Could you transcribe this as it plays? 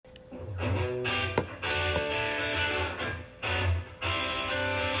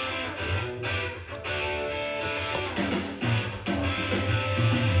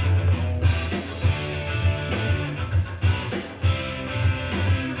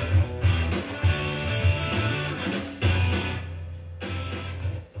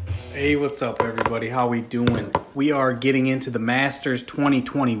Hey, what's up, everybody? How we doing? We are getting into the Masters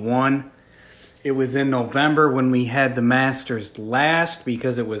 2021. It was in November when we had the Masters last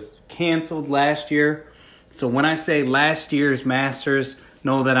because it was canceled last year. So when I say last year's Masters,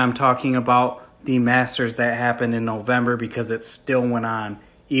 know that I'm talking about the Masters that happened in November because it still went on,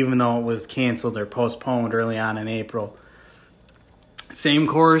 even though it was canceled or postponed early on in April. Same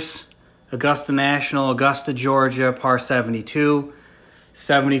course, Augusta National, Augusta, Georgia, par 72.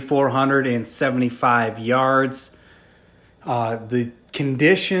 7,475 yards. The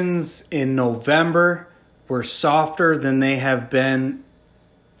conditions in November were softer than they have been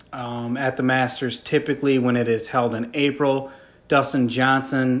at the Masters typically when it is held in April. Dustin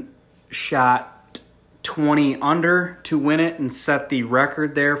Johnson shot 20 under to win it and set the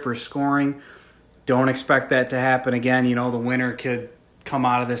record there for scoring. Don't expect that to happen again. You know, the winner could come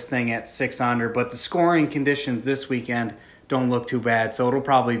out of this thing at 6 under, but the scoring conditions this weekend don't look too bad, so it'll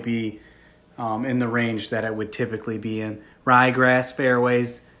probably be in the range that it would typically be in. Ryegrass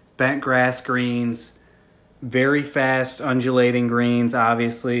fairways, bent grass greens, very fast undulating greens,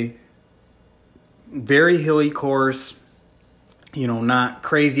 obviously. Very hilly course, you know, not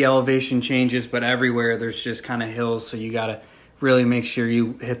crazy elevation changes, but everywhere there's just kind of hills, so you got to really make sure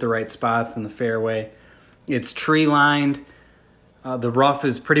you hit the right spots in the fairway. It's tree-lined. The rough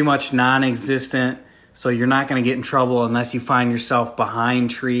is pretty much non-existent. So you're not going to get in trouble unless you find yourself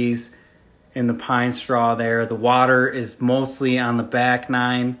behind trees in the pine straw there. The water is mostly on the back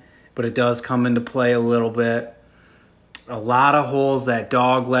nine, but it does come into play a little bit. A lot of holes that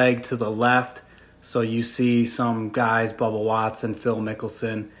dog leg to the left. So you see some guys, Bubba Watson, Phil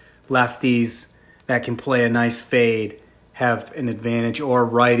Mickelson, lefties that can play a nice fade have an advantage, or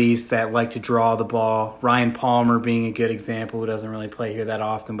righties that like to draw the ball. Ryan Palmer being a good example, who doesn't really play here that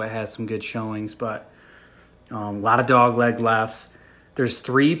often but has some good showings. But a lot of dogleg lefts. There's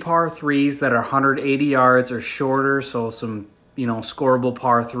 3 par 3s that are 180 yards or shorter, so some, you know, scoreable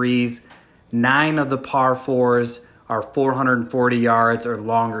par 3s. 9 of the par 4s are 440 yards or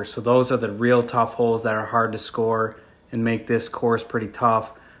longer, so those are the real tough holes that are hard to score and make this course pretty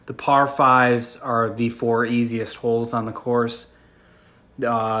tough. The par 5s are the 4 easiest holes on the course.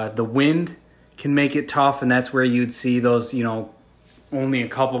 The wind can make it tough, and that's where you'd see those, you know, only a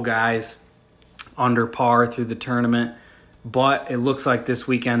couple guys under par through the tournament. But it looks like this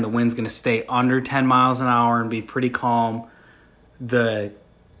weekend the wind's going to stay under 10 miles an hour and be pretty calm. The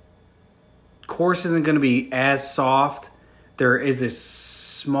course isn't going to be as soft. There is a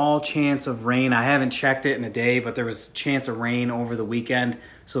small chance of rain. I haven't checked it in a day, but there was a chance of rain over the weekend,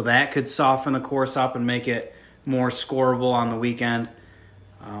 so that could soften the course up and make it more scoreable on the weekend.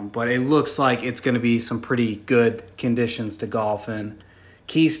 But it looks like it's going to be some pretty good conditions to golf in.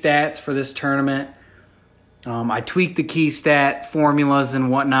 Key stats for this tournament. I tweaked the key stat formulas and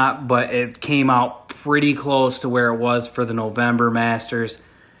whatnot, but it came out pretty close to where it was for the November Masters.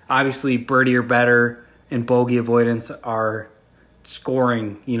 Obviously, birdie or better and bogey avoidance are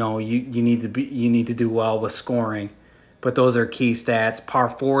scoring. You know, you need to do well with scoring, but those are key stats. Par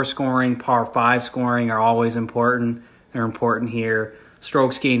 4 scoring, par 5 scoring are always important. They're important here.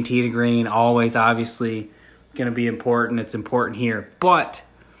 Strokes gained tee to green, always obviously going to be important. It's important here, but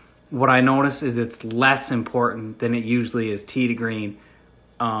what I notice is it's less important than it usually is tee to green.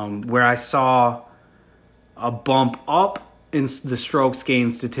 Where I saw a bump up in the strokes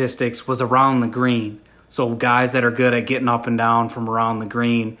gained statistics was around the green. So guys that are good at getting up and down from around the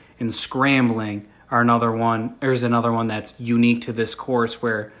green and scrambling are another one. There's another one that's unique to this course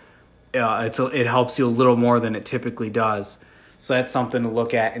where it helps you a little more than it typically does. So that's something to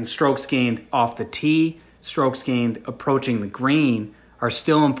look at. And strokes gained off the tee, strokes gained approaching the green are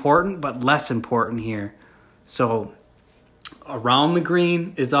still important, but less important here. So around the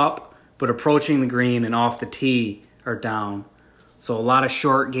green is up, but approaching the green and off the tee are down. So a lot of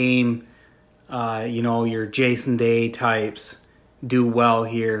short game, you know, your Jason Day types do well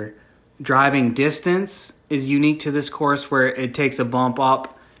here. Driving distance is unique to this course where it takes a bump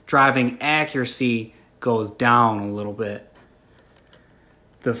up. Driving accuracy goes down a little bit.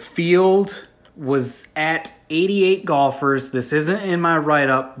 The field was at 88 golfers. This isn't in my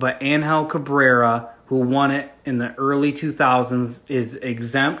write-up, but Angel Cabrera, who won it in the early 2000s, is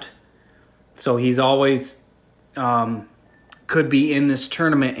exempt. So he's always could be in this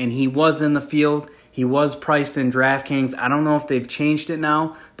tournament, and he was in the field. He was priced in DraftKings. I don't know if they've changed it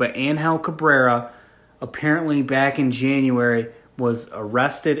now, but Angel Cabrera apparently back in January was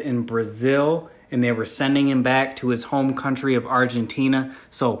arrested in Brazil, and they were sending him back to his home country of Argentina.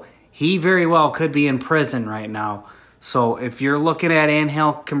 So he very well could be in prison right now. So if you're looking at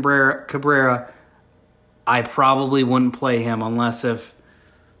Angel Cabrera, I probably wouldn't play him unless if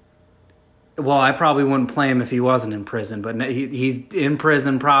Well, I probably wouldn't play him if he wasn't in prison, but he's in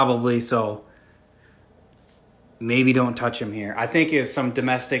prison probably, so maybe don't touch him here. I think it's some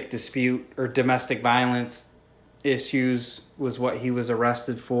domestic dispute or domestic violence issues was what he was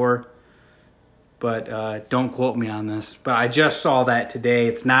arrested for. But don't quote me on this. But I just saw that today.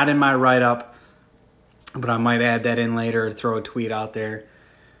 It's not in my write-up, but I might add that in later or throw a tweet out there.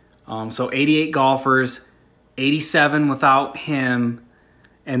 So 88 golfers, 87 without him,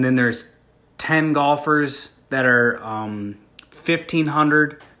 and then there's 10 golfers that are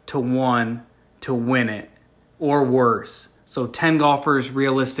 1,500 to 1 to win it or worse. So 10 golfers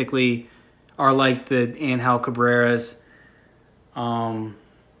realistically are like the Angel Cabreras,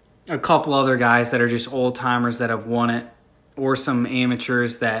 a couple other guys that are just old-timers that have won it, or some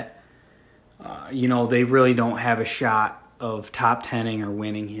amateurs that, they really don't have a shot of top 10ing or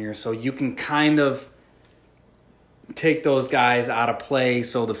winning here. So you can kind of take those guys out of play.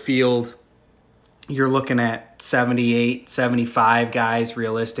 So the field, you're looking at 78, 75 guys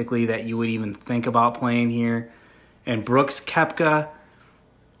realistically that you would even think about playing here. And Brooks Koepka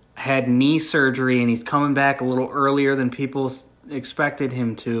had knee surgery, and he's coming back a little earlier than people expected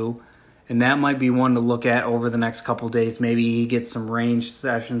him to. And that might be one to look at over the next couple of days. Maybe he gets some range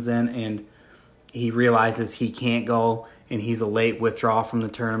sessions in and he realizes he can't go and he's a late withdrawal from the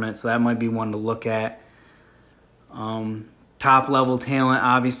tournament. So that might be one to look at. Top level talent,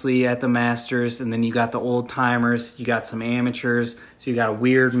 obviously, at the Masters. And then you got the old timers. You got some amateurs. So you got a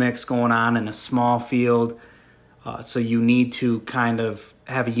weird mix going on in a small field. So you need to kind of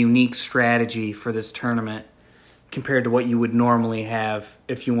have a unique strategy for this tournament compared to what you would normally have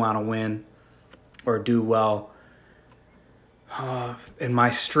if you want to win or do well. And my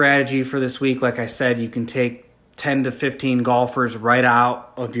strategy for this week, like I said, you can take 10 to 15 golfers right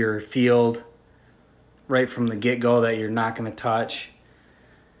out of your field, right from the get-go that you're not going to touch.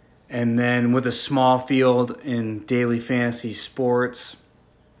 And then with a small field in daily fantasy sports,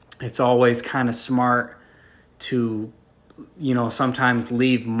 it's always kind of smart to, sometimes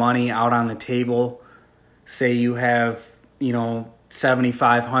leave money out on the table. Say you have,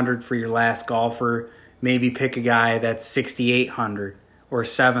 $7,500 for your last golfer. Maybe pick a guy that's $6,800 or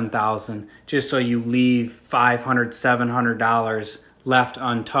 $7,000, just so you leave $500, $700 left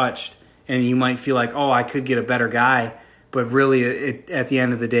untouched. And you might feel like, I could get a better guy. But really, at the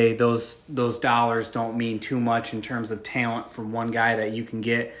end of the day, those dollars don't mean too much in terms of talent from one guy that you can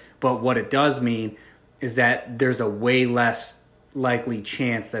get. But what it does mean is that there's a way less likely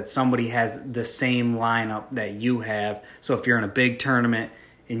chance that somebody has the same lineup that you have. So if you're in a big tournament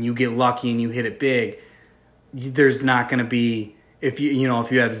and you get lucky and you hit it big, there's not going to be, if you have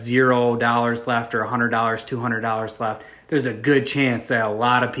 $0 left or $100, $200 left, there's a good chance that a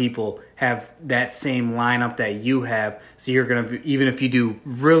lot of people have that same lineup that you have. So you're going to, even if you do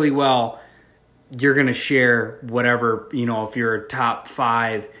really well, you're going to share whatever, if you're a top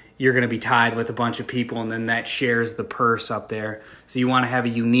 5, you're going to be tied with a bunch of people, and then that shares the purse up there. So you want to have a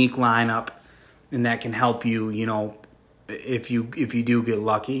unique lineup, and that can help you, if you do get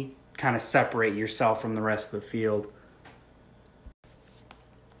lucky, kind of separate yourself from the rest of the field.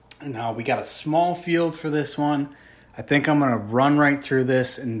 And now we got a small field for this one. I think I'm going to run right through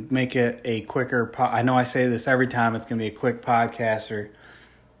this and make it a quicker I know I say this every time, it's going to be a quick podcast, or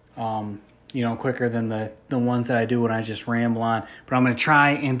quicker than the ones that I do when I just ramble on. But I'm going to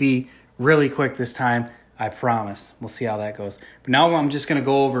try and be really quick this time. I promise. We'll see how that goes. But now I'm just going to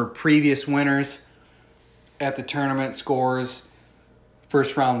go over previous winners at the tournament, scores,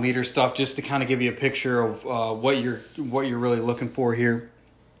 first round leader stuff, just to kind of give you a picture of what you're really looking for here.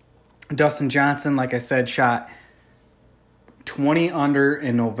 Dustin Johnson, like I said, shot 20 under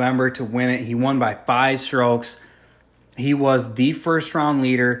in November to win it. He won by 5 strokes. He was the first round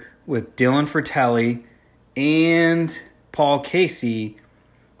leader with Dylan Fratelli and Paul Casey,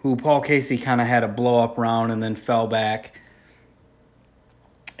 who Paul Casey kind of had a blow-up round and then fell back.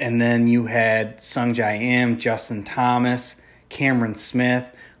 And then you had Sung Jae Im, Justin Thomas, Cameron Smith,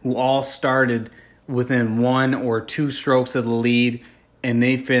 who all started within 1 or 2 strokes of the lead, and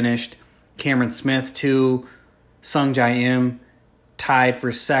they finished. Cameron Smith 2, Sung Jae Im tied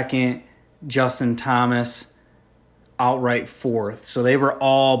for 2nd, Justin Thomas outright 4th. So they were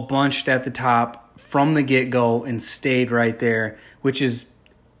all bunched at the top from the get-go and stayed right there, which is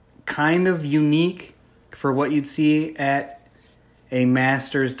kind of unique for what you'd see at a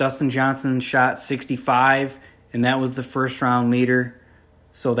Masters. Dustin Johnson shot 65, and that was the first round leader.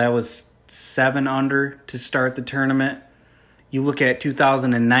 So that was 7 under to start the tournament. You look at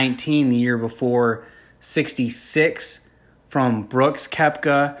 2019, the year before, 66 from Brooks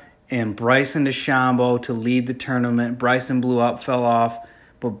Koepka and Bryson DeChambeau to lead the tournament. Bryson blew up, fell off.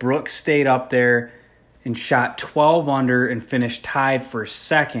 but Brooks stayed up there and shot 12 under and finished tied for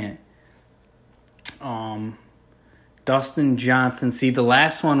second. Dustin Johnson, see, the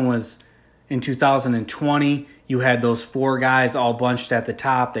last one was in 2020. You had those 4 guys all bunched at the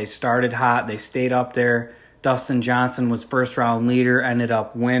top. They started hot. They stayed up there. Dustin Johnson was first-round leader, ended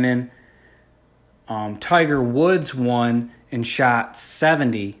up winning. Tiger Woods won and shot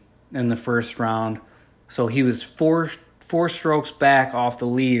 70 in the first round. So he was four strokes back off the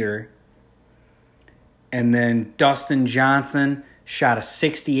leader. And then Dustin Johnson shot a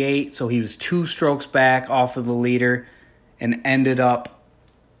 68, so he was 2 strokes back off of the leader and ended up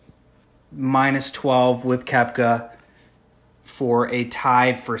minus 12 with Koepka for a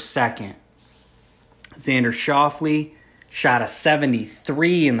tied for second. Xander Schauffele shot a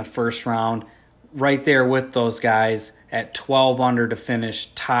 73 in the first round, right there with those guys at 12 under to finish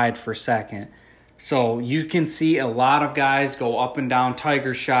tied for second. So you can see a lot of guys go up and down.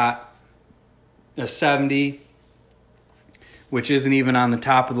 Tiger shot a 70, which isn't even on the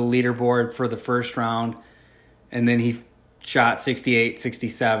top of the leaderboard for the first round. And then he shot 68,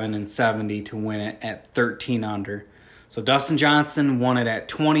 67, and 70 to win it at 13 under. So Dustin Johnson won it at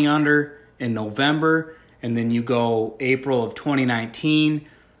 20 under in November. And then you go April of 2019,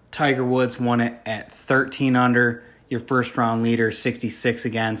 Tiger Woods won it at 13 under. Your first round leader, 66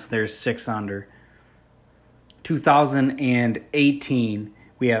 again, so there's 6 under. 2018,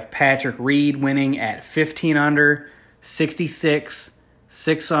 we have Patrick Reed winning at 15 under, 66.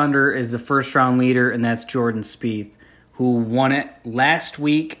 6 under is the first round leader, and that's Jordan Spieth, who won it last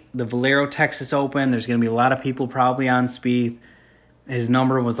week, the Valero Texas Open. There's going to be a lot of people probably on Spieth. His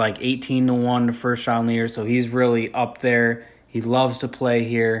number was like 18-1 to first round leader, so he's really up there. He loves to play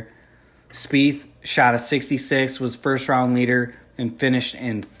here. Spieth shot a 66, was first round leader, and finished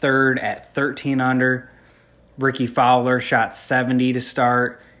in third at 13 under. Ricky Fowler shot 70 to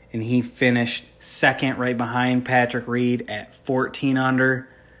start, and he finished second right behind Patrick Reed at 14 under.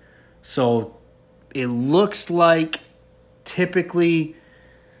 So it looks like typically,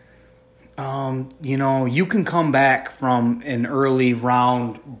 you can come back from an early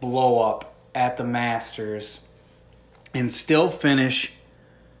round blow-up at the Masters and still finish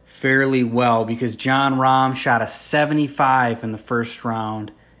fairly well, because Jon Rahm shot a 75 in the first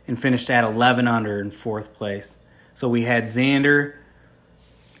round and finished at 11 under in fourth place. So we had Xander,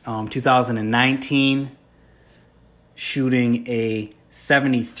 2019, shooting a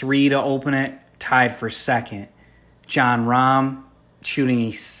 73 to open it, tied for second. Jon Rahm shooting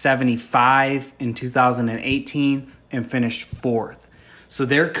a 75 in 2018 and finished fourth. So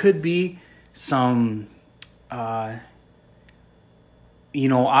there could be some,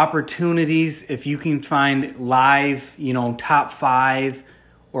 opportunities if you can find live, top 5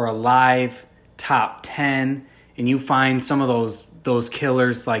 or a live top 10, and you find some of those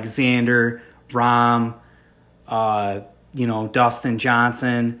killers like Xander, Rahm, Dustin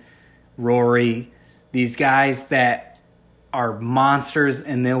Johnson, Rory, these guys that are monsters,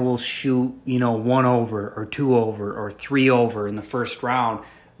 and they will shoot, 1 over or 2 over or 3 over in the first round.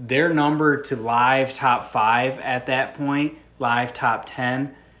 Their number to live top 5 at that point, live top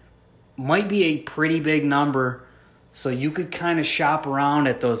 10, might be a pretty big number. So you could kind of shop around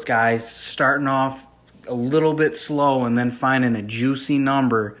at those guys, starting off a little bit slow and then finding a juicy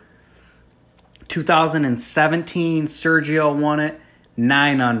number. 2017, Sergio won it,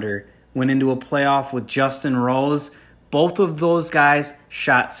 9 under. Went into a playoff with Justin Rose. Both of those guys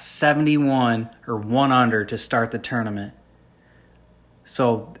shot 71 or 1 under to start the tournament.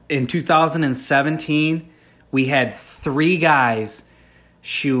 So in 2017, we had 3 guys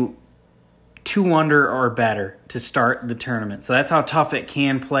shoot 2 under or better to start the tournament. So that's how tough it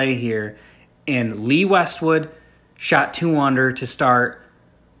can play here. And Lee Westwood shot 2 under to start.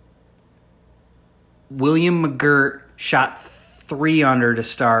 William McGirt shot 3 under to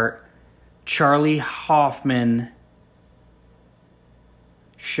start. Charlie Hoffman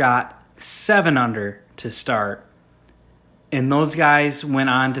shot 7 under to start. And those guys went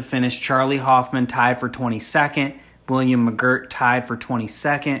on to finish. Charlie Hoffman tied for 22nd. William McGirt tied for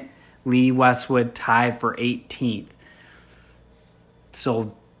 22nd. Lee Westwood tied for 18th.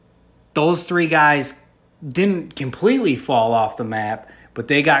 So those 3 guys didn't completely fall off the map, but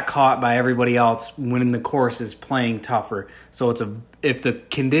they got caught by everybody else when the course is playing tougher. So if the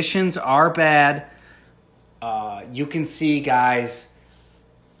conditions are bad, you can see guys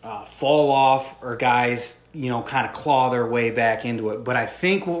fall off, or guys, kind of claw their way back into it. But I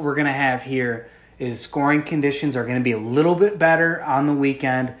think what we're going to have here is scoring conditions are going to be a little bit better on the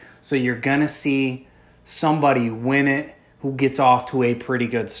weekend. So you're going to see somebody win it who gets off to a pretty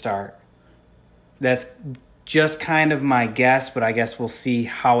good start. That's just kind of my guess, but I guess we'll see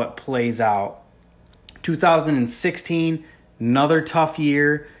how it plays out. 2016, another tough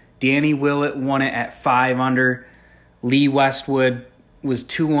year. Danny Willett won it at 5 under. Lee Westwood was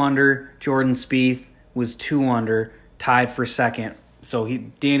 2 under. Jordan Spieth was 2 under, tied for second. So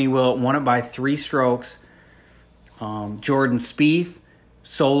Danny Willett won it by 3 strokes. Jordan Spieth,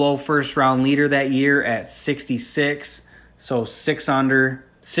 solo first-round leader that year at 66. So 6 under.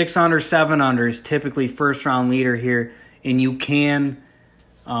 6 under, 7 under is typically first-round leader here. And you can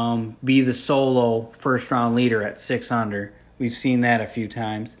be the solo first-round leader at 6 under. We've seen that a few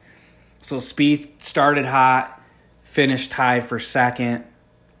times. So Spieth started hot, finished tied for second.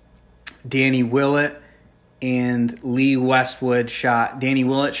 Danny Willett and Lee Westwood shot. Danny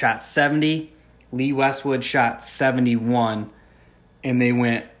Willett shot 70. Lee Westwood shot 71. And they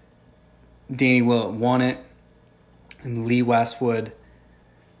went, Danny Willett won it. And Lee Westwood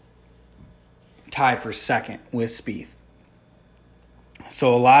tied for second with Spieth.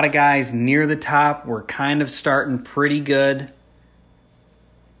 So a lot of guys near the top were kind of starting pretty good.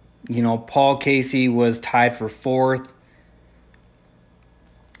 You know, Paul Casey was tied for 4th.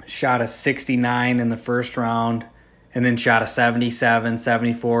 Shot a 69 in the first round. And then shot a 77,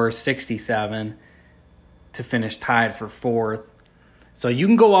 74, 67 to finish tied for 4th. So you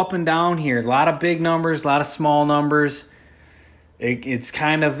can go up and down here. A lot of big numbers, a lot of small numbers. It's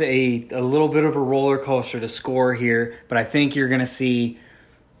kind of a little bit of a roller coaster to score here. But I think you're going to see,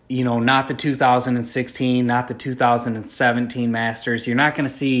 you know, not the 2016, not the 2017 Masters. You're not going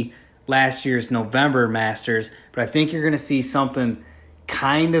to see last year's November Masters. But I think you're going to see something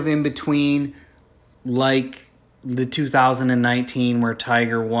kind of in between, like the 2019 where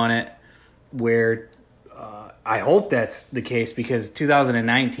Tiger won it, where I hope that's the case, because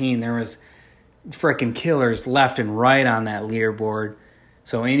 2019 there was freaking killers left and right on that leaderboard.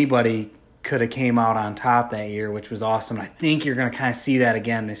 So anybody could have came out on top that year, which was awesome. I think you're going to kind of see that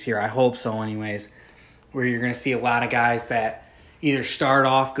again this year. I hope so anyways, where you're going to see a lot of guys that either start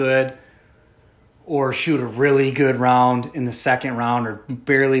off good or shoot a really good round in the second round, or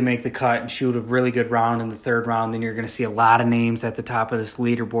barely make the cut and shoot a really good round in the third round. Then you're going to see a lot of names at the top of this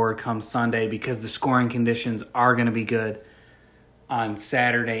leaderboard come Sunday, because the scoring conditions are going to be good on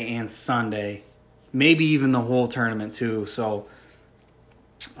Saturday and Sunday. Maybe even the whole tournament too. So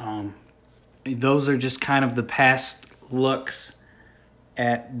those are just kind of the past looks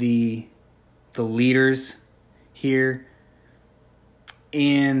at the leaders here.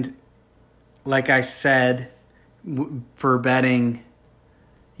 And like I said, for betting,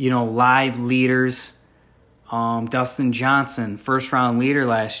 you know, live leaders, Dustin Johnson, first round leader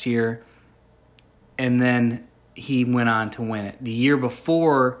last year, and then he went on to win it. The year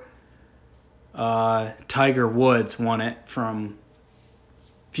before, Tiger Woods won it from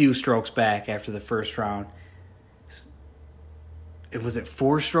few strokes back after the first round. Was it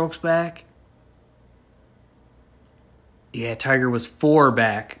 4 strokes back? Yeah, Tiger was 4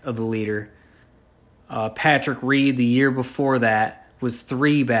 back of the leader. Patrick Reed, the year before that, was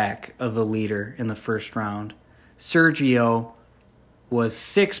 3 back of the leader in the first round. Sergio was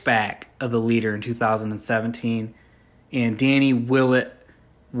 6 back of the leader in 2017. And Danny Willett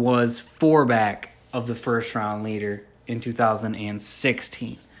was 4 back of the first round leader in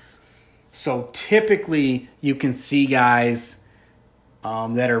 2016. So typically you can see guys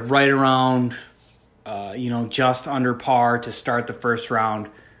that are right around, just under par to start the first round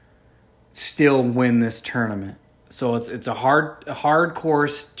still win this tournament. So it's a hard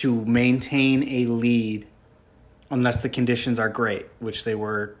course to maintain a lead unless the conditions are great, which they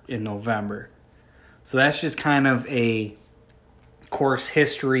were in November. So that's just kind of a course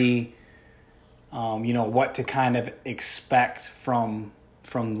history, what to kind of expect from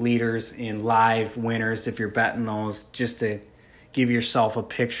leaders in live winners if you're betting those, just to give yourself a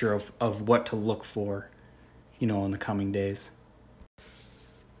picture of what to look for, in the coming days.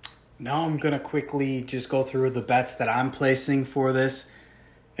 Now I'm going to quickly just go through the bets that I'm placing for this,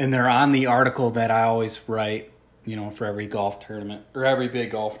 and they're on the article that I always write, for every golf tournament, or every big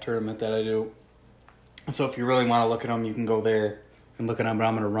golf tournament that I do. So if you really want to look at them, you can go there and look at them, but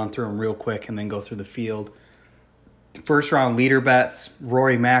I'm going to run through them real quick and then go through the field. First round leader bets: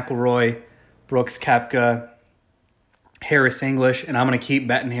 Rory McIlroy, Brooks Koepka, Harris English, and I'm going to keep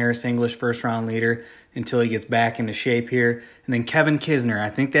betting Harris English first round leader until he gets back into shape here. And then Kevin Kisner. I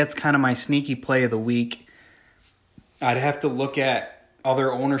think that's kind of my sneaky play of the week. I'd have to look at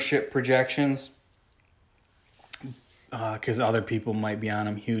other ownership projections because other people might be on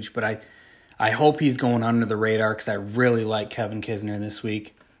him huge, but I hope he's going under the radar because I really like Kevin Kisner this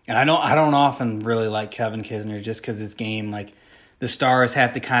week. And I don't often really like Kevin Kisner just because his game, like, the stars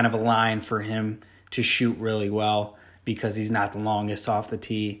have to kind of align for him to shoot really well because he's not the longest off the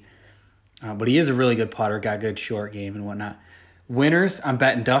tee. But he is a really good putter, got good short game and whatnot. Winners, I'm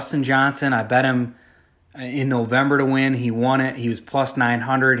betting Dustin Johnson. I bet him in November to win. He won it. He was plus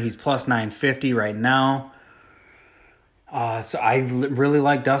 900. He's plus 950 right now. So I really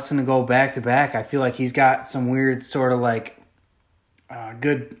like Dustin to go back-to-back. I feel like he's got some weird sort of like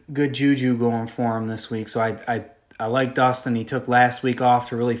good juju going for him this week. So I like Dustin. He took last week off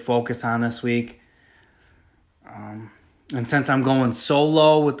to really focus on this week. And since I'm going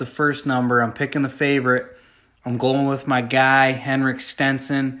solo with the first number, I'm picking the favorite. I'm going with my guy, Henrik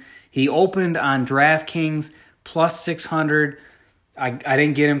Stenson. He opened on DraftKings plus 600. I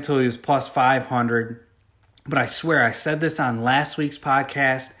didn't get him till he was plus 500. But I swear, I said this on last week's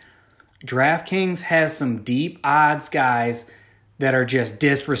podcast. DraftKings has some deep odds guys that are just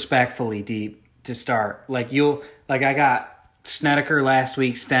disrespectfully deep to start. Like I got Snedeker last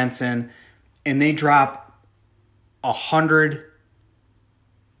week, Stenson, and they drop 100.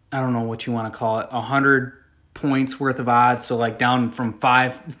 I don't know what you want to call it. 100 points worth of odds. So like down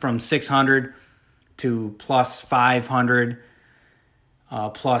from 600 to plus 500.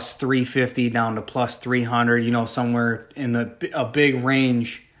 Plus 350 down to plus 300, somewhere in a big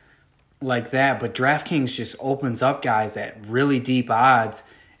range like that. But DraftKings just opens up guys at really deep odds.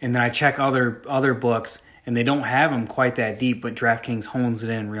 And then I check other books, and they don't have them quite that deep, but DraftKings hones it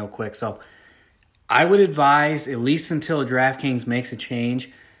in real quick. So I would advise, at least until DraftKings makes a change,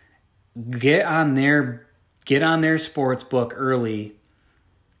 get on their sports book early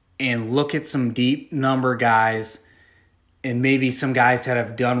and look at some deep number guys. And maybe some guys that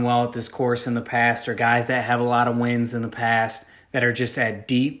have done well at this course in the past, or guys that have a lot of wins in the past that are just at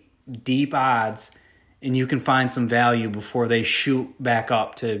deep odds, and you can find some value before they shoot back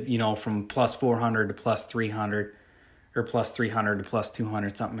up to, from plus 400 to plus 300, or plus 300 to plus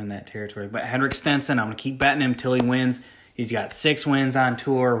 200, something in that territory. But Henrik Stenson, I'm going to keep betting him till he wins. He's got 6 wins on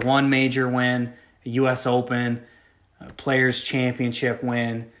tour, 1 major win, a U.S. Open, a Players' Championship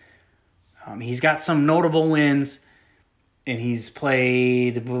win. He's got some notable wins. And he's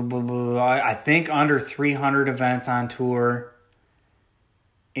played, I think, under 300 events on tour.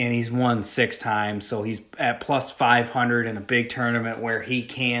 And he's won 6 times. So he's at plus 500 in a big tournament where he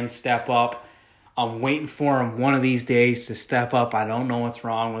can step up. I'm waiting for him one of these days to step up. I don't know what's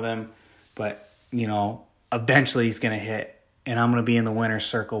wrong with him. But, eventually he's going to hit. And I'm going to be in the winner's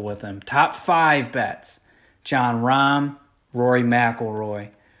circle with him. Top 5 bets: Jon Rahm, Rory McIlroy.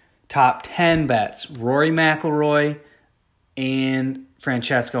 Top 10 bets: Rory McIlroy and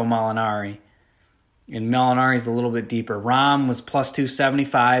Francesco Molinari. And Molinari's a little bit deeper. Rahm was plus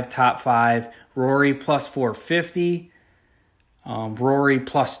 275, top 5. Rory plus 450. Rory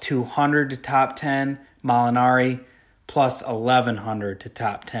plus 200 to top 10. Molinari plus 1,100 to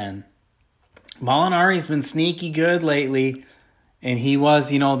top 10. Molinari's been sneaky good lately. And he was,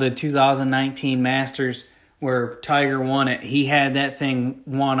 the 2019 Masters where Tiger won it. He had that thing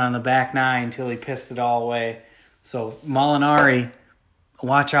won on the back 9 until he pissed it all away. So Molinari,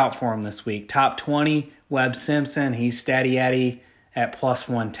 watch out for him this week. Top 20, Webb Simpson. He's steady Eddie at plus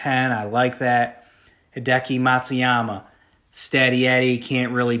 110. I like that. Hideki Matsuyama, steady Eddie,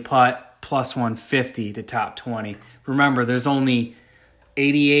 can't really putt, plus 150 to top 20. Remember, there's only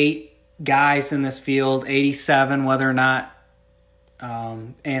 88 guys in this field, 87 whether or not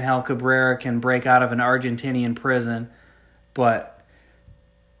Angel Cabrera can break out of an Argentinian prison. But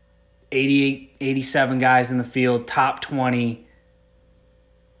 88, 87 guys in the field, top 20,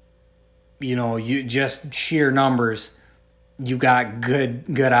 you just sheer numbers, you got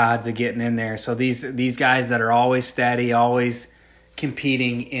good odds of getting in there. So these guys that are always steady, always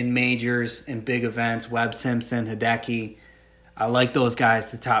competing in majors and big events, Webb Simpson, Hideki, I like those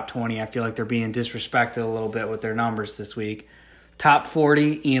guys to top 20. I feel like they're being disrespected a little bit with their numbers this week. Top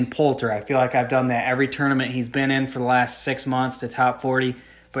 40, Ian Poulter. I feel like I've done that every tournament he's been in for the last 6 months to top 40.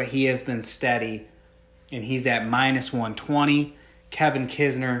 But he has been steady, and he's at minus 120. Kevin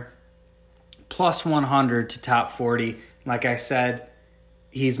Kisner, plus 100 to top 40. Like I said,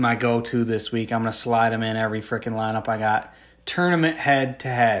 he's my go-to this week. I'm going to slide him in every freaking lineup I got. Tournament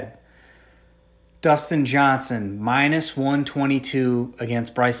head-to-head. Dustin Johnson, minus 122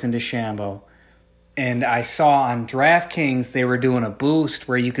 against Bryson DeChambeau. And I saw on DraftKings they were doing a boost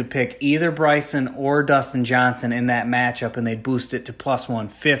where you could pick either Bryson or Dustin Johnson in that matchup, and they'd boost it to plus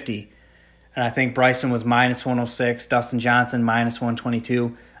 150. And I think Bryson was minus 106, Dustin Johnson minus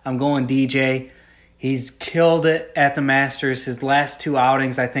 122. I'm going DJ. He's killed it at the Masters. His last 2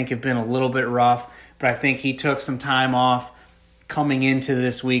 outings I think have been a little bit rough, but I think he took some time off coming into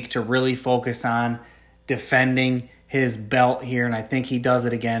this week to really focus on defending his belt here, and I think he does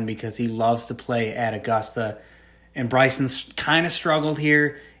it again because he loves to play at Augusta. And Bryson kind of struggled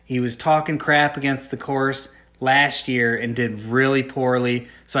here. He was talking crap against the course last year and did really poorly.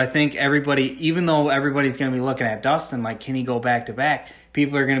 So I think everybody, even though everybody's going to be looking at Dustin, like, can he go back-to-back?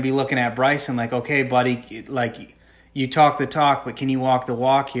 People are going to be looking at Bryson like, okay, buddy, like, you talk the talk, but can you walk the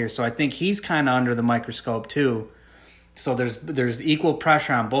walk here? So I think he's kind of under the microscope too. So there's equal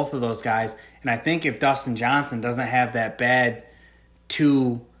pressure on both of those guys. And I think if Dustin Johnson doesn't have that bad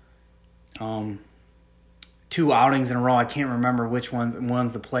two outings in a row, I can't remember which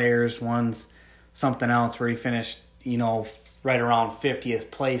one's the Players, one's something else, where he finished, right around 50th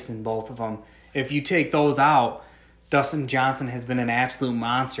place in both of them. If you take those out, Dustin Johnson has been an absolute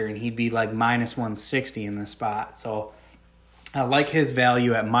monster, and he'd be like minus 160 in this spot. So I like his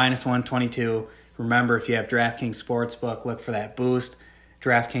value at minus 122. Remember, if you have DraftKings Sportsbook, look for that boost.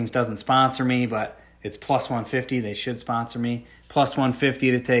 DraftKings doesn't sponsor me, but it's plus 150. They should sponsor me. Plus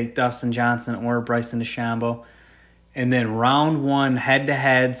 150 to take Dustin Johnson or Bryson DeChambeau. And then round one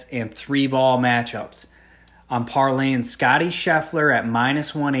head-to-heads and 3-ball matchups. I'm parlaying Scotty Scheffler at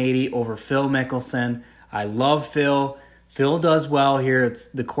minus 180 over Phil Mickelson. I love Phil. Phil does well here.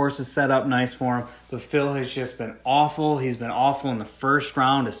 The course is set up nice for him. But Phil has just been awful. He's been awful in the first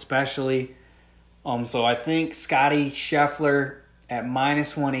round especially. So I think Scotty Scheffler at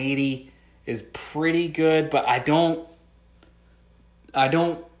minus 180 is pretty good, but I don't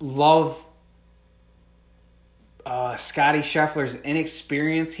love Scotty Scheffler's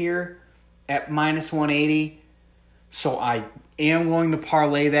inexperience here at minus 180. So I am going to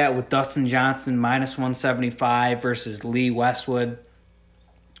parlay that with Dustin Johnson minus 175 versus Lee Westwood.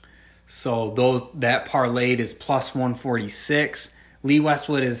 So that parlayed is plus 146. Lee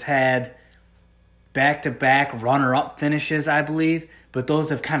Westwood has had back-to-back runner-up finishes, I believe, but those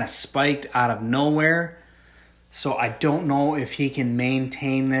have kind of spiked out of nowhere. So I don't know if he can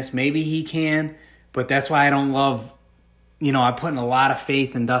maintain this. Maybe he can, but that's why I don't love, I'm putting a lot of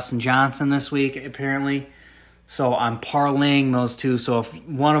faith in Dustin Johnson this week, apparently. So I'm parlaying those two. So if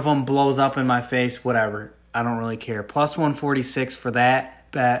one of them blows up in my face, whatever. I don't really care. Plus 146 for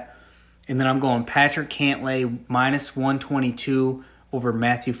that bet. And then I'm going Patrick Cantlay minus 122 over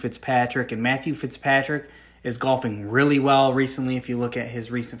Matthew Fitzpatrick. And Matthew Fitzpatrick is golfing really well recently if you look at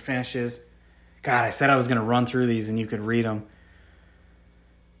his recent finishes. God, I said I was going to run through these and you could read them.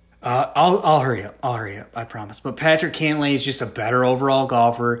 I'll hurry up. I promise. But Patrick Cantlay is just a better overall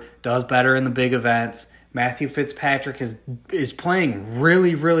golfer, does better in the big events. Matthew Fitzpatrick is playing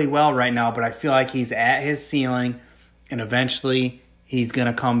really, really well right now, but I feel like he's at his ceiling, and eventually he's going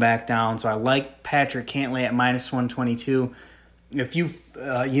to come back down. So I like Patrick Cantlay at minus 122. If you,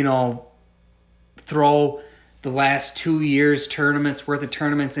 throw the last 2 years' tournaments worth of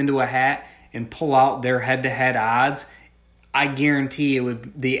tournaments into a hat and pull out their head-to-head odds, I guarantee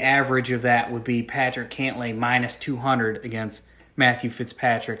the average of that would be Patrick Cantlay minus 200 against Matthew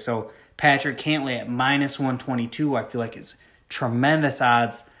Fitzpatrick. So Patrick Cantlay at minus 122, I feel like is tremendous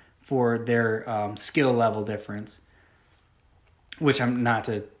odds for their skill level difference. Which I'm not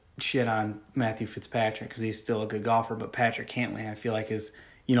to shit on Matthew Fitzpatrick because he's still a good golfer, but Patrick Cantlay I feel like is,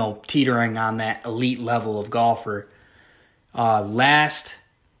 teetering on that elite level of golfer. Last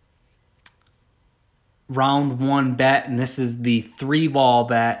round one bet, and this is the 3-ball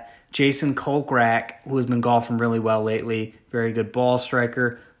bet. Jason Kokrak, who has been golfing really well lately, very good ball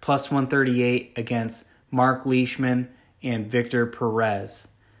striker, plus 138 against Mark Leishman and Victor Perez.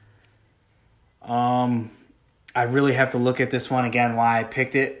 I really have to look at this one again, why I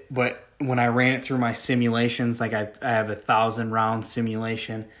picked it, but when I ran it through my simulations, like I have a 1,000-round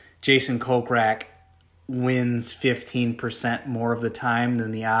simulation, Jason Kokrak wins 15% more of the time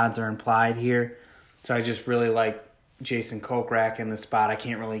than the odds are implied here. So I just really like Jason Kokrak in the spot. I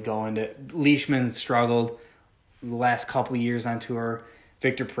can't really go into it. Leishman struggled the last couple years on tour.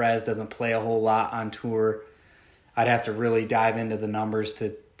 Victor Perez doesn't play a whole lot on tour. I'd have to really dive into the numbers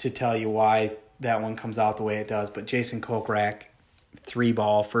to tell you why that one comes out the way it does. But Jason Kokrak,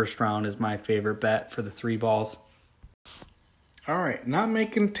 3-ball first round is my favorite bet for the 3 balls. All right, not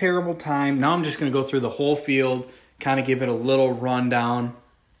making terrible time. Now I'm just going to go through the whole field, kind of give it a little rundown.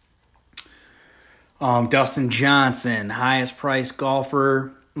 Dustin Johnson, highest priced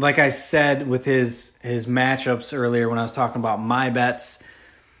golfer. Like I said with his matchups earlier when I was talking about my bets,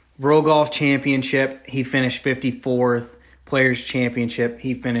 World Golf Championship, he finished 54th. Players Championship,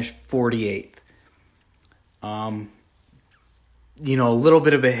 he finished 48th. A little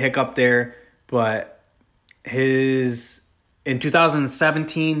bit of a hiccup there, but in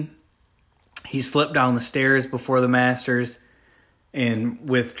 2017, he slipped down the stairs before the Masters and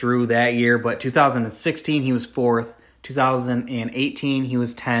withdrew that year. But 2016, he was 4th. 2018, he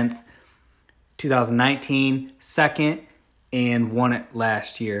was 10th. 2019, second, and won it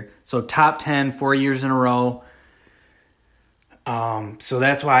last year. So top 10 4 years in a row. So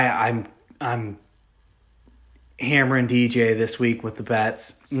that's why I'm hammering DJ this week with the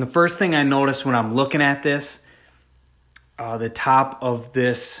bets. And the first thing I noticed when I'm looking at this, the top of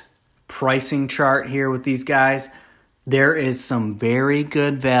this pricing chart here with these guys, there is some very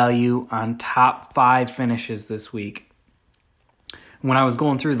good value on top 5 finishes this week. When I was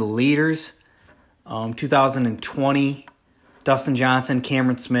going through the leaders, 2020, Dustin Johnson,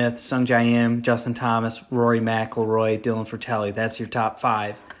 Cameron Smith, Sung Jae Im, Justin Thomas, Rory McIlroy, Dylan Fratelli. That's your top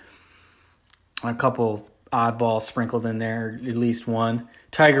 5. A couple oddballs sprinkled in there, at least one.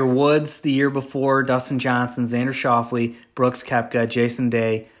 Tiger Woods the year before, Dustin Johnson, Xander Schauffele, Brooks Koepka, Jason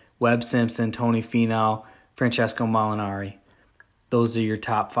Day, Webb Simpson, Tony Finau, Francesco Molinari. Those are your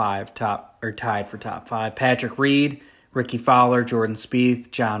top 5, tied for top 5. Patrick Reed, Ricky Fowler, Jordan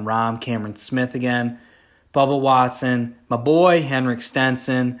Spieth, Jon Rahm, Cameron Smith again, Bubba Watson, my boy Henrik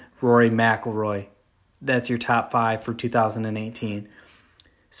Stenson, Rory McIlroy. That's your top 5 for 2018.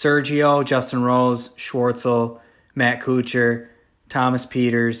 Sergio, Justin Rose, Schwartzel, Matt Kuchar, Thomas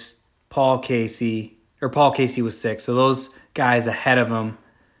Peters, Paul Casey was 6. So those guys ahead of him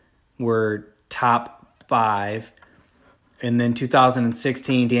were top 5. And then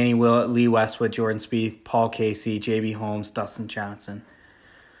 2016, Danny Willett, Lee Westwood, Jordan Spieth, Paul Casey, J.B. Holmes, Dustin Johnson.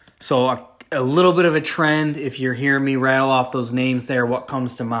 So a little bit of a trend. If you're hearing me rattle off those names there, what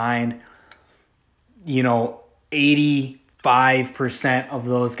comes to mind? 85% of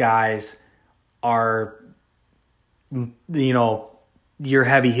those guys are, your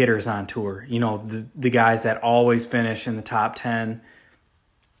heavy hitters on tour. The guys that always finish in the top 10,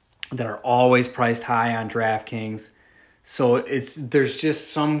 that are always priced high on DraftKings. So there's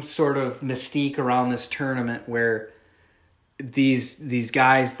just some sort of mystique around this tournament where these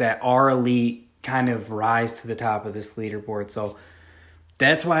guys that are elite kind of rise to the top of this leaderboard. So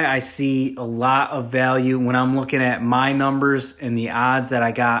that's why I see a lot of value when I'm looking at my numbers and the odds that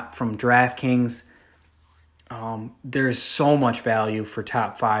I got from DraftKings. There's so much value for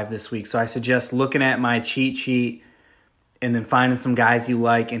top 5 this week. So I suggest looking at my cheat sheet and then finding some guys you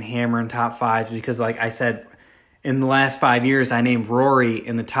like and hammering top 5s, because like I said, in the last 5 years, I named Rory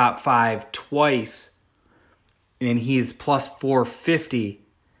in the top 5 twice, and he's plus 450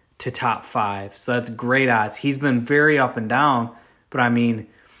 to top 5. So that's great odds. He's been very up and down, but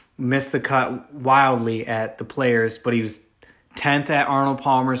missed the cut wildly at the Players, but he was 10th at Arnold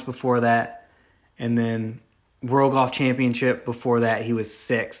Palmer's before that, and then World Golf Championship before that, he was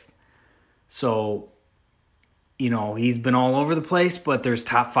 6th. So, he's been all over the place, but there's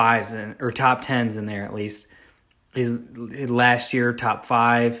top 5s or top 10s in there at least. His last year, top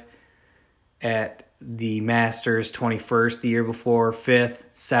 5 at the Masters, 21st the year before, 5th,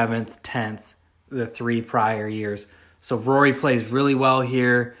 7th, 10th, the 3 prior years. So Rory plays really well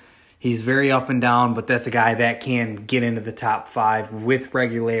here. He's very up and down, but that's a guy that can get into the top 5 with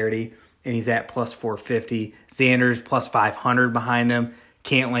regularity, and he's at plus 450. Xander's plus 500 behind him.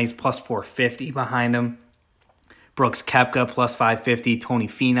 Cantlay's plus 450 behind him. Brooks Koepka plus 550, Tony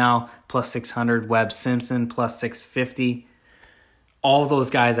Finau plus 600, Webb Simpson plus 650. All those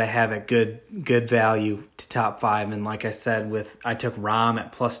guys I have at good value to top 5. And like I said, I took Rahm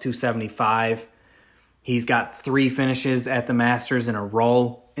at plus 275. He's got 3 finishes at the Masters in a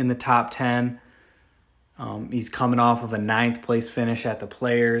row in the top 10. He's coming off of a 9th place finish at the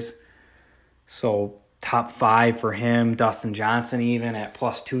Players. So top 5 for him. Dustin Johnson even at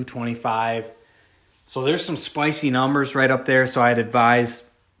plus 225. So there's some spicy numbers right up there. So I'd advise,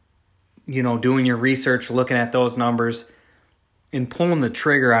 doing your research, looking at those numbers, and pulling the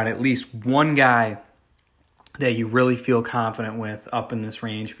trigger on at least one guy that you really feel confident with up in this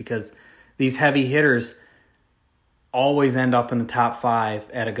range, because these heavy hitters always end up in the top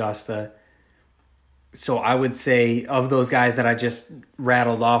 5 at Augusta. So I would say of those guys that I just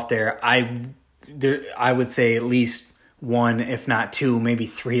rattled off there, I would say at least 1, if not 2, maybe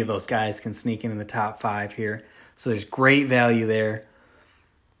 3 of those guys can sneak into the top 5 here. So there's great value there.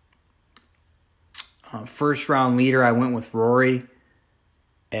 First round leader, I went with Rory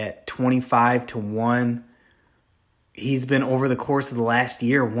at 25-1. He's been, over the course of the last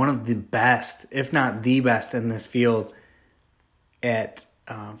year, one of the best, if not the best in this field at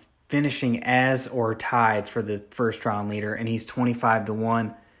finishing as or tied for the first round leader. And he's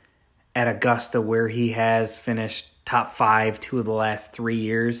 25-1 at Augusta, where he has finished top 5 2 of the last 3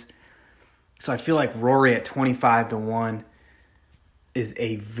 years. So I feel like Rory at 25-1 is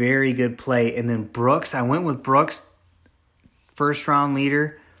a very good play. And then Brooks, I went with Brooks, first round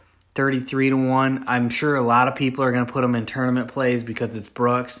leader, 33-1. I'm sure a lot of people are going to put him in tournament plays because it's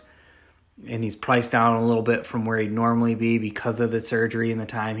Brooks, and he's priced down a little bit from where he'd normally be because of the surgery and the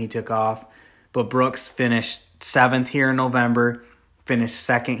time he took off. But Brooks finished 7th here in November, finished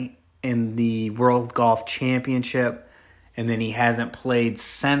 2nd in the World Golf Championship, and then he hasn't played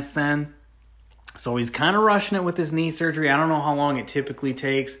since then. So he's kind of rushing it with his knee surgery. I don't know how long it typically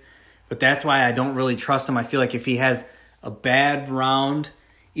takes, but that's why I don't really trust him. I feel like if he has a bad round,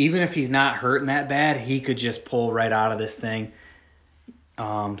 even if he's not hurting that bad, he could just pull right out of this thing.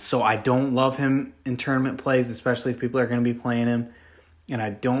 So I don't love him in tournament plays, especially if people are going to be playing him. And I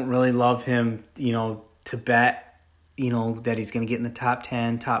don't really love him, to bet, that he's going to get in the top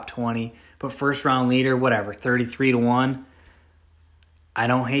 10, top 20. But first round leader, whatever, 33-1. I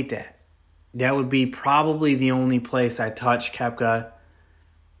don't hate that. That would be probably the only place I touch Koepka.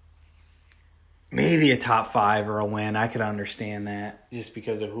 Maybe a top 5 or a win. I could understand that just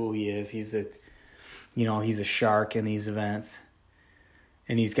because of who he is. He's a shark in these events.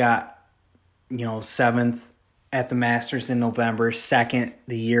 And he's got, 7th at the Masters in November, 2nd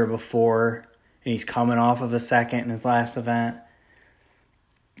the year before, and he's coming off of a 2nd in his last event.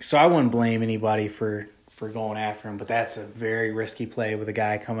 So I wouldn't blame anybody for going after him, but that's a very risky play with a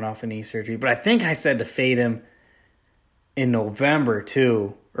guy coming off a knee surgery. But I think I said to fade him in November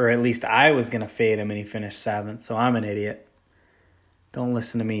too, or at least I was going to fade him, and he finished 7th, so I'm an idiot. Don't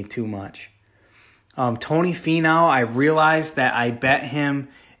listen to me too much. Tony Finau, I realized that I bet him.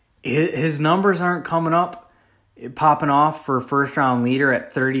 His numbers aren't popping off for first round leader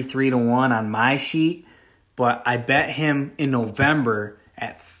at 33-1 on my sheet, but I bet him in November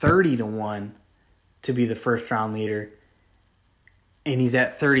at 30-1 to be the first round leader, and he's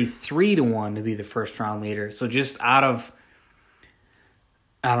at 33-1 to be the first round leader. So just out of,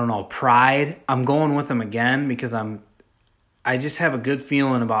 pride, I'm going with him again because I just have a good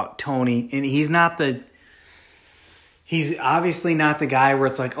feeling about Tony, and he's obviously not the guy where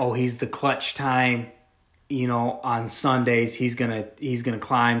it's like, oh, he's the clutch time, on Sundays he's gonna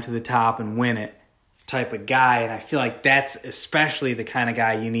climb to the top and win it type of guy. And I feel like that's especially the kind of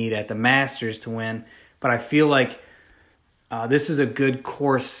guy you need at the Masters to win. But I feel like this is a good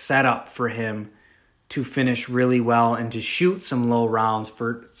course setup for him to finish really well and to shoot some low rounds.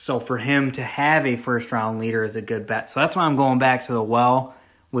 For him to have a first round leader is a good bet. So that's why I'm going back to the well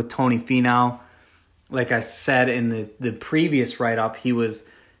with Tony Finau. Like I said in the previous write-up, he was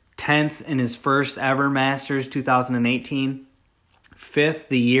 10th in his first ever Masters 2018, 5th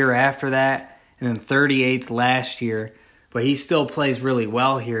the year after that, and then 38th last year. But he still plays really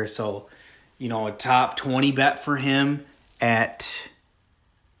well here. So, a top 20 bet for him at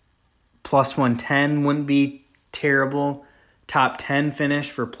plus 110 wouldn't be terrible. Top 10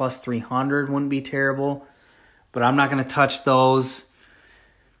 finish for plus 300 wouldn't be terrible. But I'm not going to touch those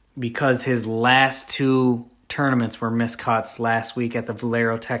because his last 2 tournaments were miscuts last week at the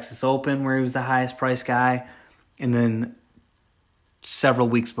Valero Texas Open, where he was the highest priced guy, and then several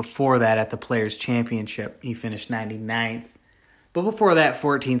weeks before that at the Players Championship, he finished 99th. But before that,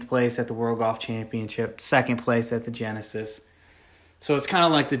 14th place at the World Golf Championship, 2nd place at the Genesis. So it's kind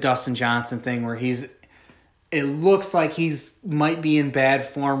of like the Dustin Johnson thing where it looks like he's might be in bad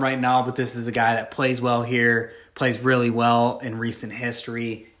form right now, but this is a guy that plays well here, plays really well in recent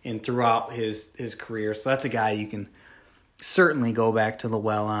history and throughout his career. So that's a guy you can certainly go back to the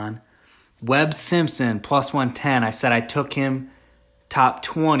well on. Webb Simpson, plus 110. I said I took him top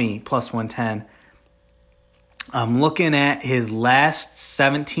 20, plus 110. I'm looking at his last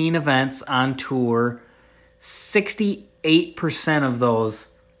 17 events on tour. 68% of those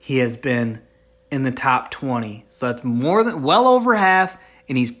he has been in the top 20. So that's well over half,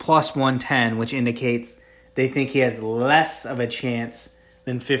 and he's plus 110, which indicates they think he has less of a chance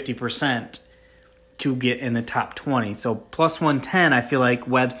than 50% to get in the top 20. So plus 110, I feel like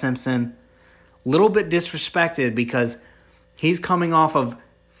Webb Simpson, a little bit disrespected because he's coming off of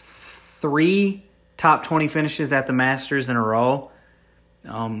 3 top 20 finishes at the Masters in a row.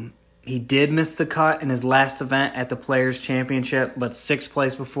 He did miss the cut in his last event at the Players Championship, but 6th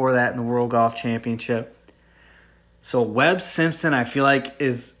place before that in the World Golf Championship. So Webb Simpson, I feel like,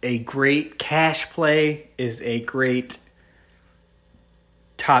 is a great cash play, is a great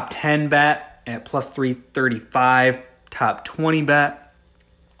top 10 bet at plus 335, top 20 bet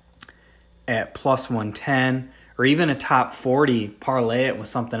at plus 110, or even a top 40, parlay it with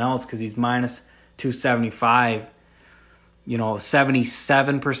something else because he's minus 275.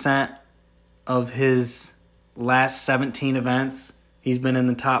 77% of his last 17 events, he's been in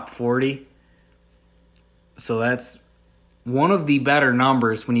the top 40. So that's one of the better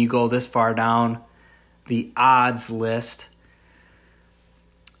numbers when you go this far down the odds list.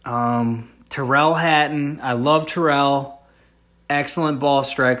 Tyrrell Hatton. I love Tyrrell. Excellent ball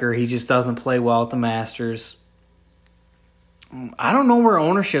striker. He just doesn't play well at the Masters. I don't know where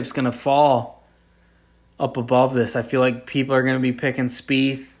ownership's going to fall up above this. I feel like people are going to be picking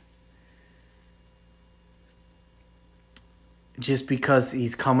Spieth just because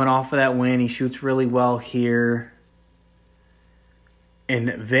he's coming off of that win. He shoots really well here.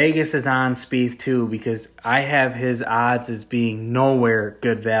 And Vegas is on Spieth too because I have his odds as being nowhere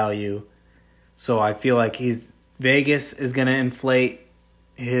good value. So I feel like Vegas is going to inflate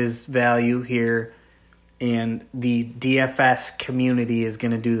his value here, and the DFS community is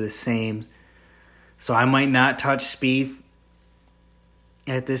going to do the same. So I might not touch Spieth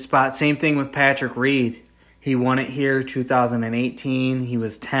at this spot. Same thing with Patrick Reed. He won it here 2018. He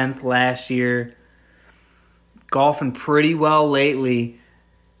was 10th last year. Golfing pretty well lately.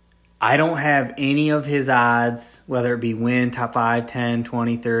 I don't have any of his odds, whether it be win, top 5, 10,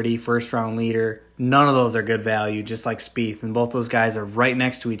 20, 30, first round leader. None of those are good value, just like Spieth. And both those guys are right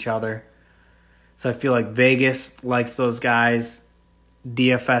next to each other. So I feel like Vegas likes those guys.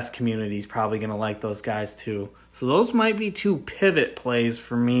 DFS community is probably going to like those guys too. So those might be two pivot plays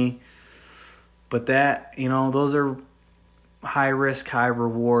for me. But that, those are high risk, high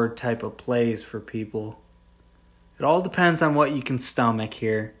reward type of plays for people. It all depends on what you can stomach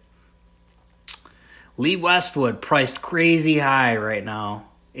here. Lee Westwood priced crazy high right now.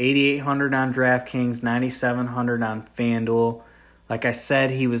 $8,800 on DraftKings, $9,700 on FanDuel. Like I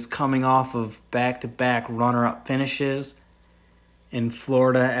said, he was coming off of back-to-back runner-up finishes in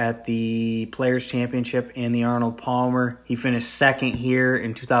Florida at the Players' Championship and the Arnold Palmer. He finished second here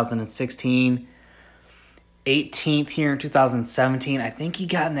in 2016, 18th here in 2017. I think he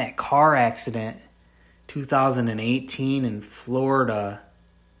got in that car accident 2018 in Florida.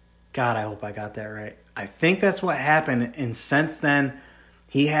 God, I hope I got that right. I think that's what happened, and since then,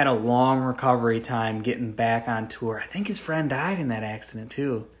 he had a long recovery time getting back on tour. I think his friend died in that accident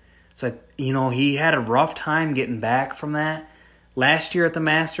too. So, he had a rough time getting back from that. Last year at the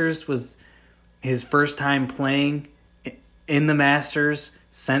Masters was his first time playing in the Masters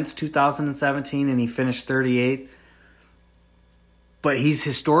since 2017, and he finished 38th. But he's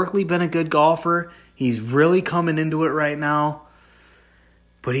historically been a good golfer. He's really coming into it right now.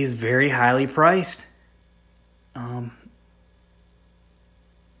 But he's very highly priced.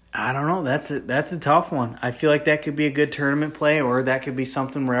 I don't know. That's a tough one. I feel like that could be a good tournament play, or that could be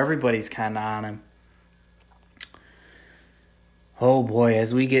something where everybody's kind of on him. Oh boy,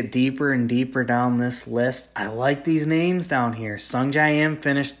 as we get deeper and deeper down this list, I like these names down here. Sung Jae Im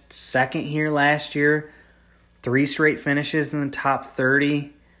finished second here last year. 3 straight finishes in the top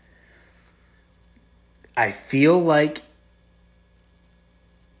 30. I feel like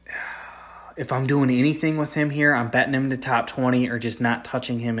if I'm doing anything with him here, I'm betting him to top 20 or just not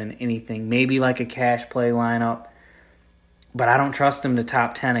touching him in anything. Maybe like a cash play lineup. But I don't trust him to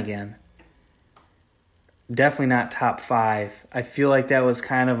top 10 again. Definitely not top 5. I feel like that was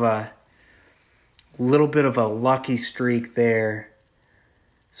kind of a little bit of a lucky streak there.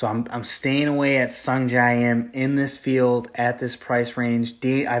 So I'm staying away at Sung Jae Im in this field at this price range.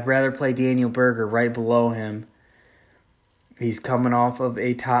 I'd rather play Daniel Berger right below him. He's coming off of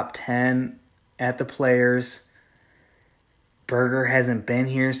a top 10 at the Players. Berger hasn't been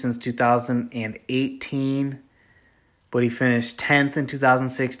here since 2018, but he finished 10th in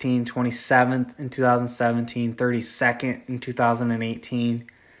 2016, 27th in 2017, 32nd in 2018.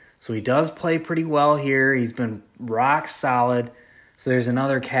 So he does play pretty well here. He's been rock solid. So there's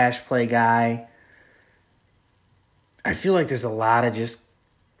another cash play guy. I feel like there's a lot of just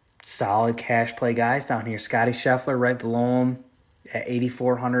solid cash play guys down here. Scotty Scheffler right below him at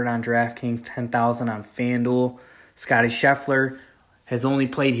 $8,400 on DraftKings, $10,000 on FanDuel. Scotty Scheffler has only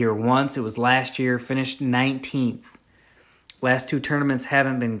played here once. It was last year, finished 19th. Last 2 tournaments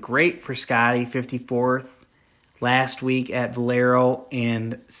haven't been great for Scotty. 54th last week at Valero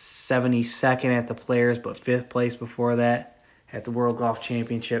and 72nd at the Players, but 5th place before that at the World Golf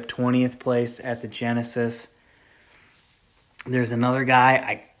Championship, 20th place at the Genesis. There's another guy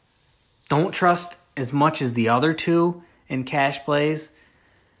I don't trust as much as the other 2 in cash plays,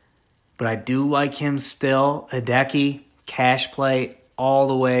 but I do like him still. Hideki, cash play all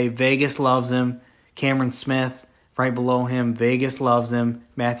the way. Vegas loves him. Cameron Smith right below him. Vegas loves him.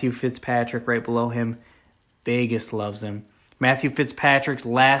 Matthew Fitzpatrick right below him. Vegas loves him. Matthew Fitzpatrick's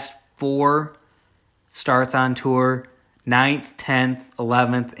last 4 starts on tour, 9th, 10th,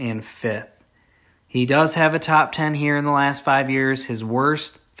 11th, and 5th. He does have a top 10 here in the last 5 years. His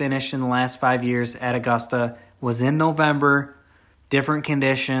worst finish in the last 5 years at Augusta was in November. Different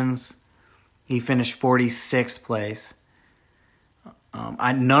conditions. He finished 46th place.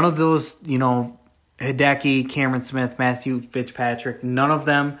 None of those, Hideki, Cameron Smith, Matthew Fitzpatrick, none of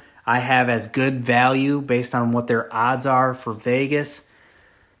them I have as good value based on what their odds are for Vegas,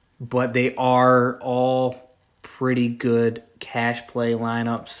 but they are all pretty good cash play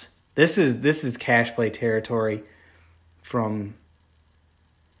lineups. This is cash play territory from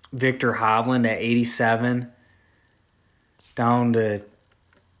Victor Hovland at 87 down to,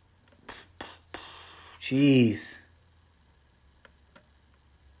 jeez.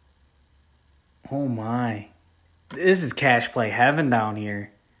 Oh my. This is cash play heaven down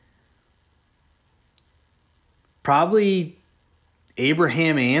here. Probably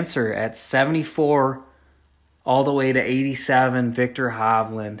Abraham Answer at 74 all the way to 87, Victor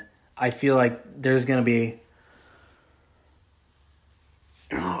Hovland. I feel like there's going to be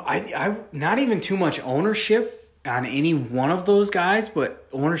I not even too much ownership on any one of those guys, but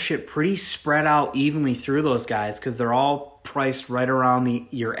ownership pretty spread out evenly through those guys because they're all priced right around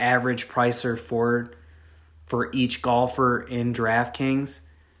your average pricer for each golfer in DraftKings.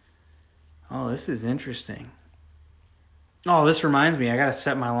 Oh, this is interesting. Oh, this reminds me, I got to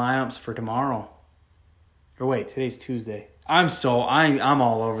set my lineups for tomorrow. Or wait, today's Tuesday. I'm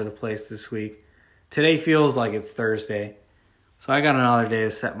all over the place this week. Today feels like it's Thursday. So I got another day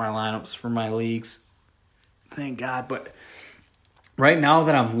to set my lineups for my leagues. Thank God. But right now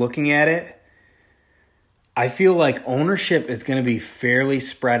that I'm looking at it, I feel like ownership is going to be fairly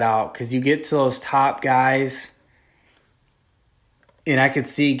spread out because you get to those top guys, and I could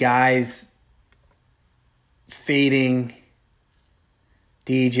see guys fading.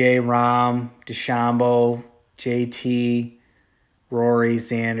 DJ, Rahm, DeChambeau, JT, Rory,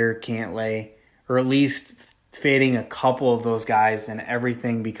 Xander, Cantlay, or at least fading a couple of those guys and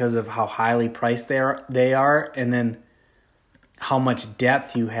everything because of how highly priced they are, and then how much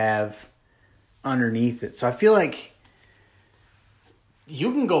depth you have underneath it. So I feel like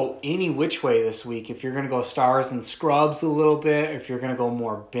you can go any which way this week if you're going to go stars and scrubs a little bit, if you're going to go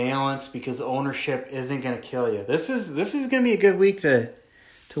more balanced because ownership isn't going to kill you. This is going to be a good week to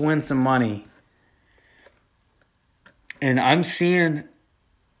win some money. And I'm seeing,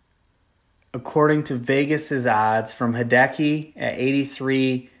 according to Vegas's odds, from Hideki at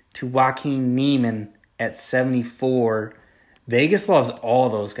 83 to Joaquin Niemann at 74, Vegas loves all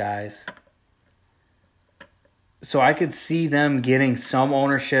those guys. So I could see them getting some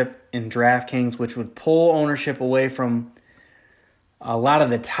ownership in DraftKings, which would pull ownership away from a lot of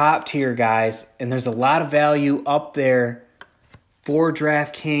the top tier guys. And there's a lot of value up there for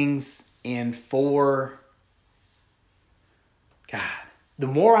DraftKings and for, God, the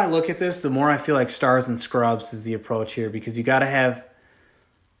more I look at this, the more I feel like stars and scrubs is the approach here, because you got to have,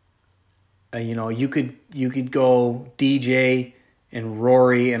 you could go DJ and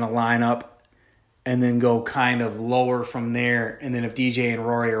Rory in a lineup and then go kind of lower from there. And then if DJ and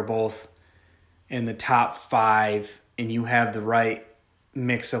Rory are both in the top 5 and you have the right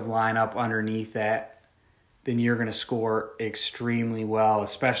mix of lineup underneath that, then you're going to score extremely well,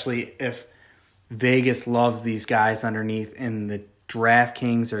 especially if Vegas loves these guys underneath, and the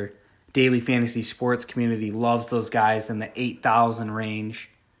DraftKings or daily fantasy sports community loves those guys in the 8,000 range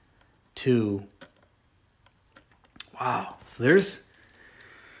too. Wow. So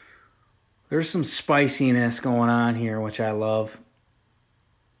there's some spiciness going on here, which I love.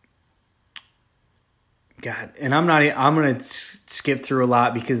 God, and I'm going to skip through a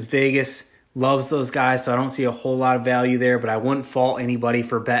lot because Vegas loves those guys, so I don't see a whole lot of value there, but I wouldn't fault anybody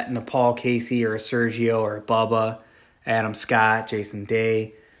for betting a Paul Casey or a Sergio or a Bubba, Adam Scott, Jason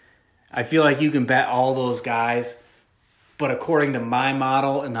Day. I feel like you can bet all those guys, but according to my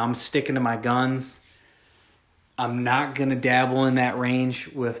model, and I'm sticking to my guns, I'm not going to dabble in that range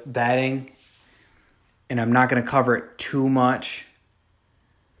with betting, and I'm not going to cover it too much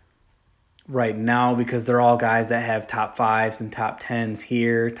right now because they're all guys that have top 5s and top 10s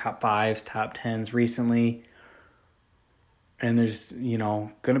here, top 5s, top 10s recently. And there's,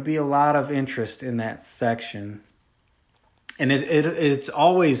 going to be a lot of interest in that section. And it's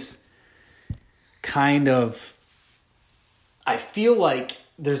always kind of, I feel like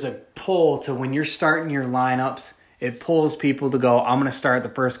there's a pull to when you're starting your lineups, it pulls people to go, I'm going to start the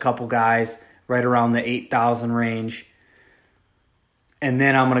first couple guys right around the 8,000 range. And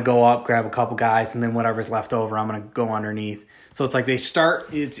then I'm going to go up, grab a couple guys, and then whatever's left over, I'm going to go underneath. So it's like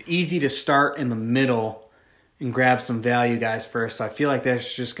it's easy to start in the middle and grab some value guys first. So I feel like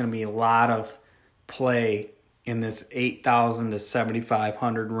there's just going to be a lot of play in this 8,000 to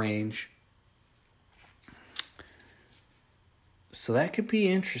 7,500 range. So that could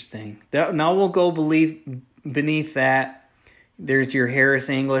be interesting. Now we'll go beneath that. There's your Harris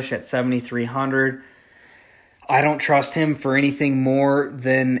English at 7,300. I don't trust him for anything more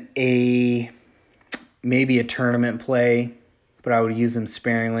than maybe a tournament play, but I would use him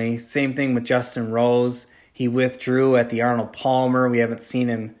sparingly. Same thing with Justin Rose. He withdrew at the Arnold Palmer. We haven't seen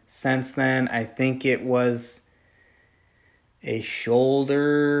him since then. I think it was a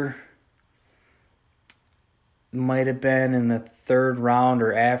shoulder. Might have been in the third round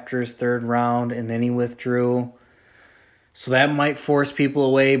or after his third round, and then he withdrew. So that might force people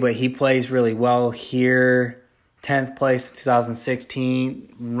away, but he plays really well here. 10th place in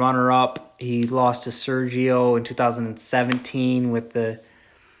 2016, runner-up. He lost to Sergio in 2017 with the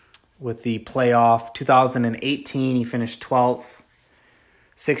playoff. 2018, he finished 12th.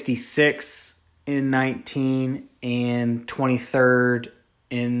 66 in 19 and 23rd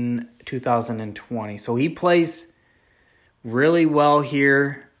in 2020. So he plays really well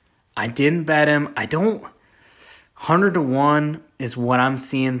here. I didn't bet him. 100 to 1 is what I'm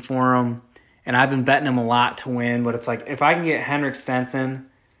seeing for him. And I've been betting him a lot to win. But it's like, if I can get Henrik Stenson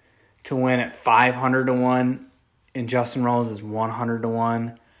to win at 500 to 1 and Justin Rose is 100 to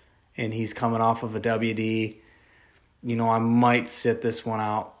 1 and he's coming off of a WD, I might sit this one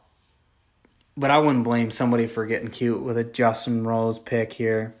out. But I wouldn't blame somebody for getting cute with a Justin Rose pick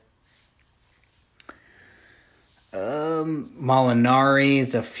here. Molinari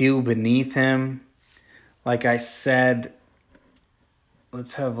is a few beneath him. Like I said,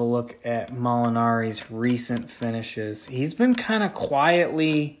 let's have a look at Molinari's recent finishes. He's been kind of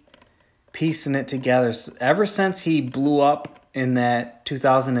quietly piecing it together. Ever since he blew up in that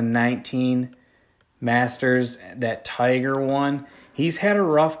 2019 Masters, that Tiger one, he's had a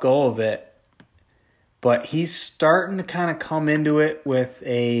rough go of it. But he's starting to kind of come into it with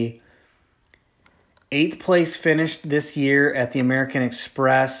a 8th place finish this year at the American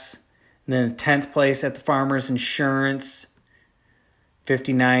Express, and then 10th place at the Farmers Insurance,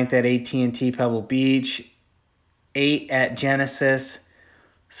 59th at AT&T Pebble Beach, 8 at Genesis.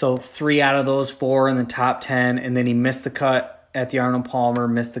 So 3 out of those 4 in the top 10, and then he missed the cut at the Arnold Palmer,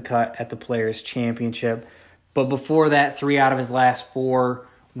 missed the cut at the Players Championship. But before that, 3 out of his last 4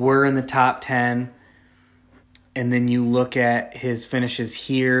 were in the top 10. And then you look at his finishes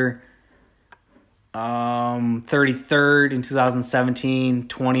here, 33rd in 2017,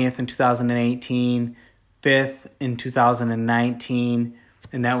 20th in 2018, 5th in 2019,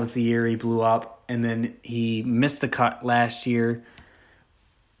 and that was the year he blew up. And then he missed the cut last year.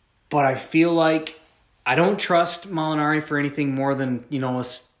 But I feel like I don't trust Molinari for anything more than, a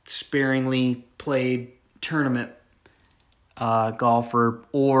sparingly played tournament golfer,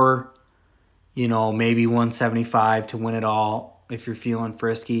 or maybe 175 to win it all if you're feeling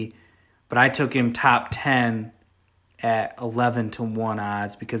frisky. But I took him top 10 at 11 to 1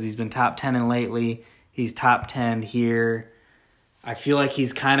 odds because he's been top 10 in lately. He's top 10 here. I feel like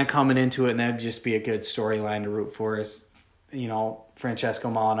he's kind of coming into it, and that'd just be a good storyline to root for is, Francesco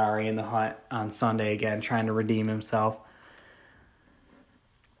Molinari in the hunt on Sunday again, trying to redeem himself.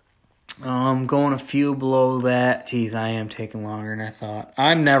 Going a few below that. Geez, I am taking longer than I thought.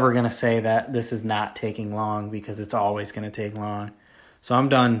 I'm never going to say that this is not taking long because it's always going to take long. So I'm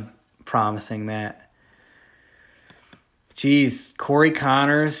done promising that. Geez, Corey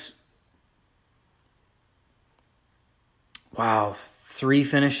Connors. Wow, 3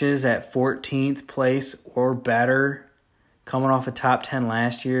 finishes at 14th place or better. Coming off a top 10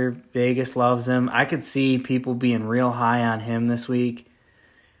 last year. Vegas loves him. I could see people being real high on him this week.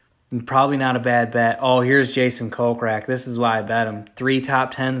 Probably not a bad bet. Oh, here's Jason Kokrak. This is why I bet him. 3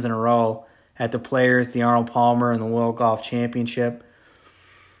 top 10s in a row at the Players, the Arnold Palmer, and the World Golf Championship.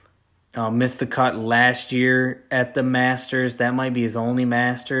 Missed the cut last year at the Masters. That might be his only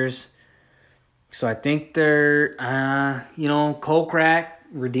Masters. So I think they're, Kokrak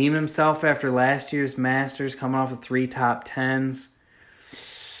redeemed himself after last year's Masters, coming off of 3 top 10s.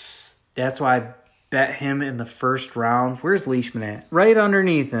 That's why I bet him in the first round. Where's Leishman at? Right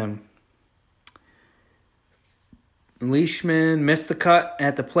underneath him. Leishman missed the cut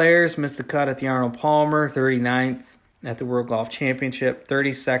at the Players, missed the cut at the Arnold Palmer, 39th at the World Golf Championship,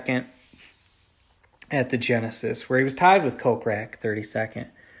 32nd at the Genesis, where he was tied with Kokrak, 32nd.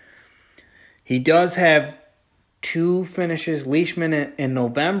 He does have 2 finishes. Leishman in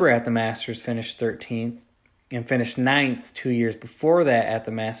November at the Masters finished 13th and finished 9th 2 years before that at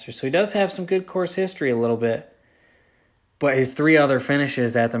the Masters. So he does have some good course history a little bit. But his 3 other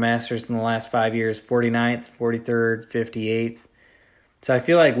finishes at the Masters in the last 5 years, 49th, 43rd, 58th. So I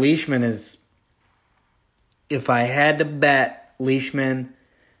feel like Leishman is, if I had to bet, Leishman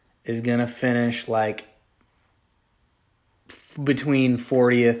is going to finish like between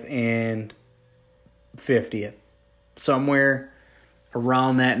 40th and 50th. Somewhere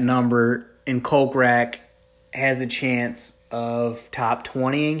around that number. And Kokrak has a chance of top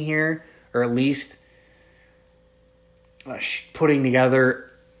 20ing here, or at least putting together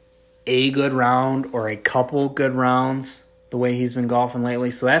a good round or a couple good rounds the way he's been golfing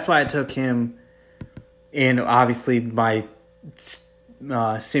lately. So that's why I took him in. Obviously, my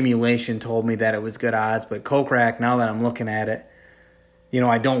simulation told me that it was good odds, but Kokrak, now that I'm looking at it,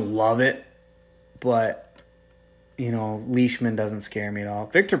 I don't love it, but Leishman doesn't scare me at all.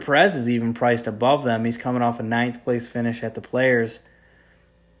 Victor Perez is even priced above them. He's coming off a 9th place finish at the Players,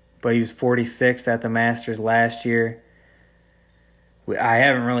 but he was 46th at the Masters last year. I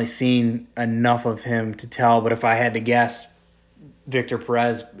haven't really seen enough of him to tell, but if I had to guess, Victor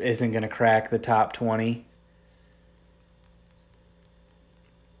Perez isn't going to crack the top 20.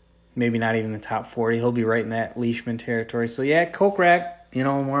 Maybe not even the top 40. He'll be right in that Leishman territory. So, yeah, Kokrak, the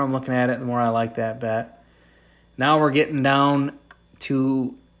more I'm looking at it, the more I like that bet. Now we're getting down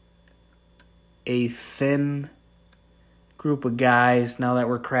to a thin group of guys now that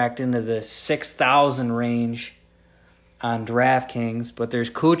we're cracked into the 6,000 range on DraftKings. But there's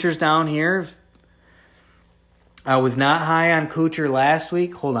Kuchar's down here. I was not high on Kuchar last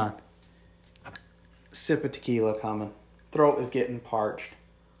week. Hold on. Sip of tequila coming. Throat is getting parched.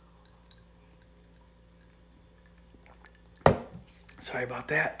 Sorry about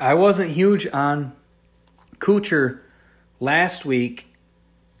that. I wasn't huge on Kuchar last week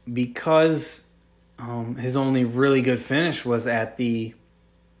because his only really good finish was at the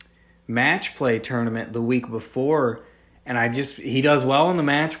match play tournament the week before. And he does well in the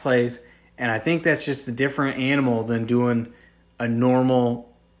match plays, and I think that's just a different animal than doing a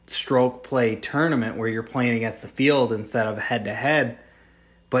normal stroke play tournament where you're playing against the field instead of head-to-head.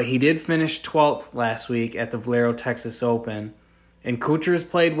 But he did finish 12th last week at the Valero Texas Open, and Kuchar's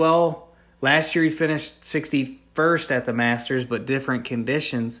played well. Last year he finished 61st at the Masters, but different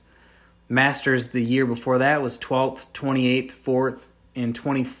conditions. Masters the year before that was 12th, 28th, 4th, and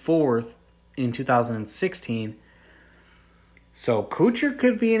 24th in 2016. So Kuchar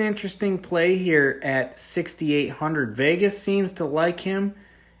could be an interesting play here at 6,800. Vegas seems to like him,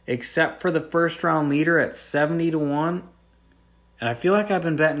 except for the first round leader at 70-1. And I feel like I've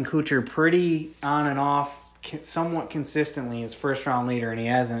been betting Kuchar pretty on and off, somewhat consistently as first round leader, and he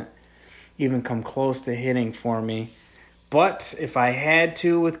hasn't even come close to hitting for me. But if I had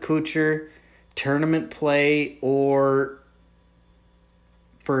to with Kuchar, tournament play or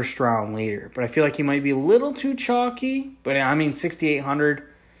first round leader. But I feel like he might be a little too chalky. But 6,800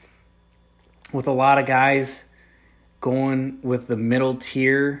 with a lot of guys going with the middle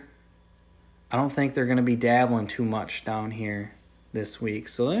tier. I don't think they're going to be dabbling too much down here this week.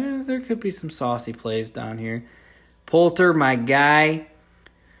 So there could be some saucy plays down here. Poulter, my guy.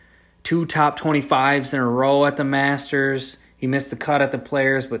 2 top 25s in a row at the Masters. He missed the cut at the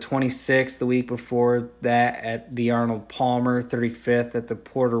Players, but 26th the week before that at the Arnold Palmer, 35th at the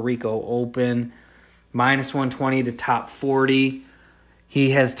Puerto Rico Open, minus 120 to top 40.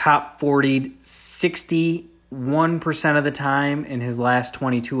 He has top 40'd 61% of the time in his last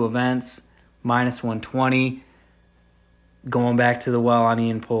 22 events, minus 120. Going back to the well on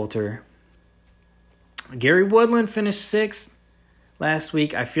Ian Poulter. Gary Woodland finished 6th last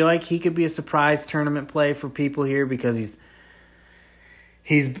week. I feel like he could be a surprise tournament play for people here because he's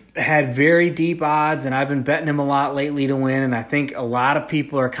had very deep odds, and I've been betting him a lot lately to win, and I think a lot of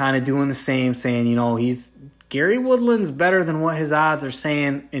people are kind of doing the same, saying, Gary Woodland's better than what his odds are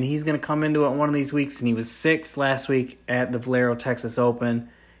saying, and he's going to come into it one of these weeks, and he was 6th last week at the Valero Texas Open.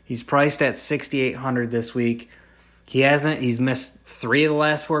 He's priced at 6,800 this week. He's missed 3 of the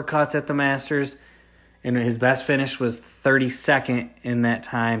last 4 cuts at the Masters, and his best finish was 32nd in that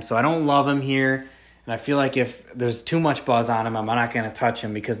time. So I don't love him here, and I feel like if there's too much buzz on him, I'm not going to touch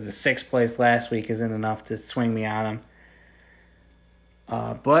him because the 6th place last week isn't enough to swing me on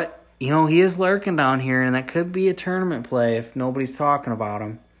him. But, he is lurking down here, and that could be a tournament play if nobody's talking about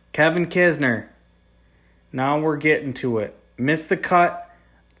him. Kevin Kisner. Now we're getting to it. Missed the cut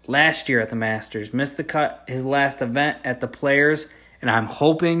last year at the Masters. Missed the cut his last event at the Players, and I'm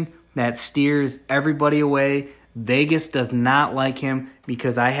hoping that steers everybody away. Vegas does not like him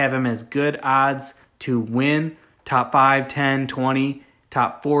because I have him as good odds to win top 5, 10, 20,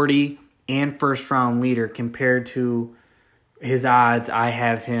 top 40, and first round leader compared to his odds. I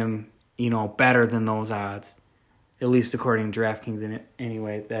have him, better than those odds, at least according to DraftKings.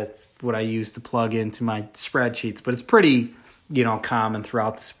 Anyway, that's what I use to plug into my spreadsheets, but it's pretty, common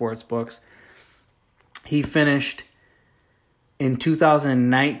throughout the sports books. He finished in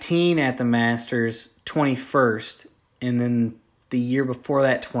 2019 at the Masters 21st, and then the year before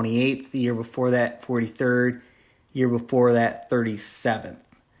that 28th, the year before that 43rd, year before that 37th.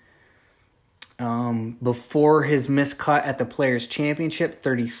 Before his missed cut at the Players' Championship,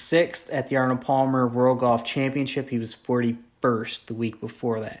 36th at the Arnold Palmer World Golf Championship. He was 41st the week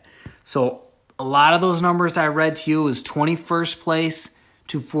before that. So a lot of those numbers I read to you was 21st place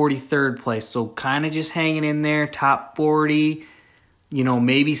to 43rd place. So kind of just hanging in there, top 40,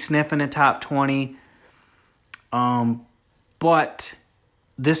 maybe sniffing a top 20. But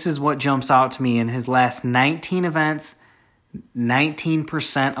this is what jumps out to me. In his last 19 events,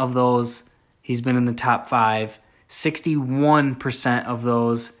 19% of those he's been in the top 5. 61% of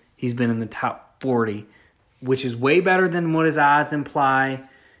those he's been in the top 40, which is way better than what his odds imply.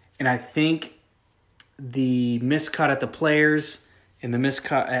 And I think the miscut at the Players and the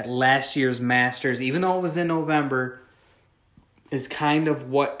miscut at last year's Masters, even though it was in November, is kind of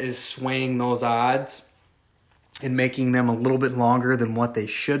what is swaying those odds and making them a little bit longer than what they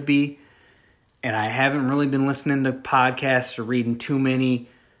should be. And I haven't really been listening to podcasts or reading too many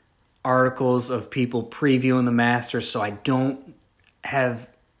articles of people previewing the Masters, so I don't have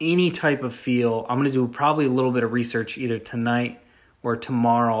any type of feel. I'm going to do probably a little bit of research either tonight or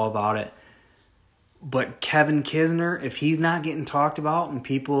tomorrow about it. But Kevin Kisner, if he's not getting talked about and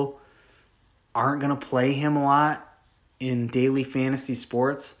people aren't going to play him a lot in daily fantasy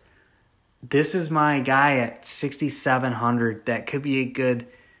sports, this is my guy at 6,700. That could be a good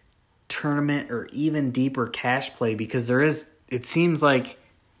tournament or even deeper cash play, because it seems like,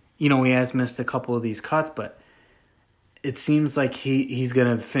 he has missed a couple of these cuts, but it seems like he's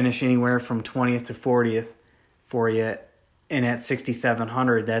going to finish anywhere from 20th to 40th for you. And at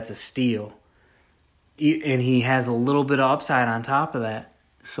 6,700, that's a steal. And he has a little bit of upside on top of that.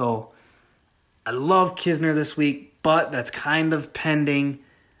 So I love Kisner this week, but that's kind of pending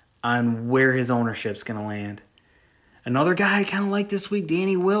on where his ownership's going to land. Another guy I kind of like this week,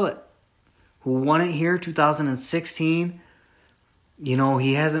 Danny Willett, who won it here 2016.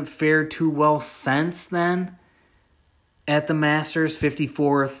 He hasn't fared too well since then at the Masters,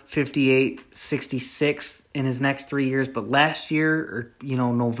 54th, 58th, 66th in his next 3 years. But last year, or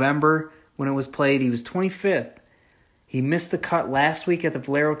November when it was played, he was 25th. He missed the cut last week at the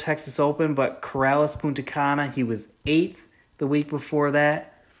Valero Texas Open, but Corrales Punta Cana, he was 8th the week before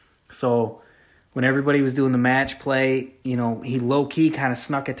that. So when everybody was doing the match play, he low-key kind of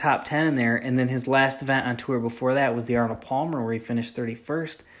snuck a top 10 in there. And then his last event on tour before that was the Arnold Palmer, where he finished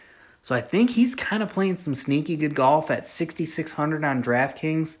 31st. So I think he's kind of playing some sneaky good golf at 6,600 on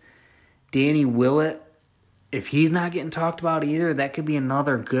DraftKings. Danny Willett, if he's not getting talked about either, that could be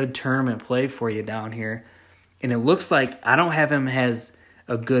another good tournament play for you down here. And it looks like I don't have him as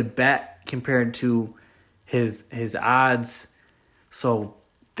a good bet compared to his odds. So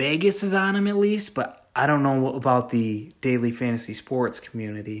Vegas is on him at least, but I don't know about the daily fantasy sports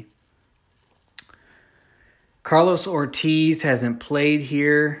community. Carlos Ortiz hasn't played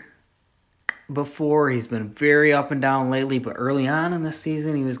here before. He's been very up and down lately, but early on in the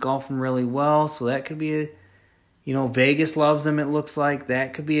season he was golfing really well, so that could be Vegas loves him, it looks like.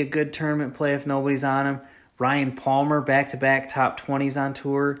 That could be a good tournament play if nobody's on him. Ryan Palmer, back-to-back top 20s on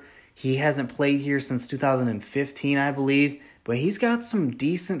tour. He hasn't played here since 2015, I believe, but he's got some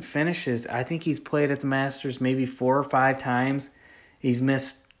decent finishes. I think he's played at the Masters maybe 4 or 5 times. He's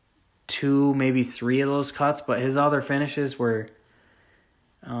missed 2, maybe 3 of those cuts, but his other finishes were,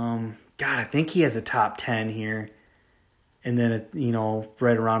 I think he has a top 10 here. And then,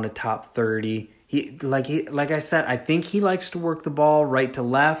 right around a top 30. Like I said, I think he likes to work the ball right to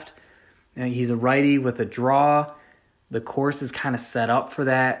left. And he's a righty with a draw. The course is kind of set up for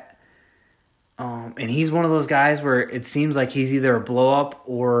that. And he's one of those guys where it seems like he's either a blow-up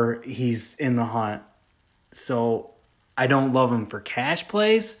or he's in the hunt. So I don't love him for cash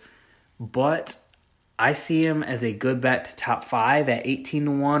plays, but I see him as a good bet to top 5 at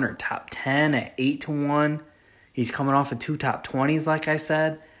 18-1 or top 10 at 8-1. He's coming off of 2 top 20s, like I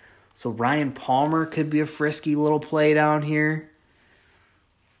said. So Ryan Palmer could be a frisky little play down here.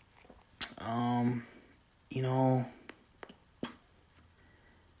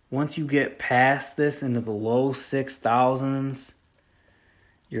 Once you get past this into the low 6,000s,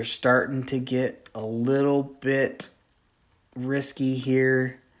 you're starting to get a little bit risky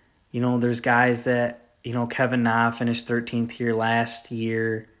here. There's guys that, Kevin Na finished 13th here last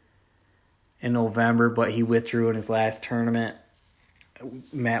year in November, but he withdrew in his last tournament.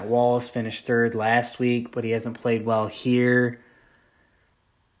 Matt Wallace finished 3rd last week, but he hasn't played well here.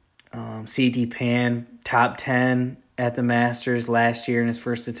 C.T. Pan, top 10 at the Masters last year in his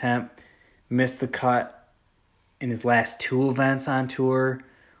first attempt. Missed the cut in his last 2 events on tour.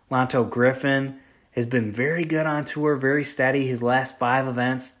 Lanto Griffin has been very good on tour, very steady. His last 5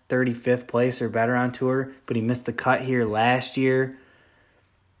 events, 35th place or better on tour, but he missed the cut here last year.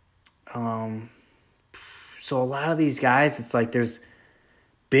 So a lot of these guys, it's like there's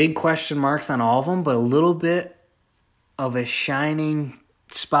big question marks on all of them, but a little bit of a shining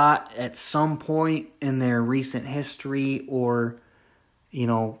spot at some point in their recent history or,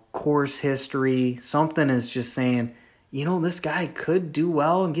 course history. Something is just saying, this guy could do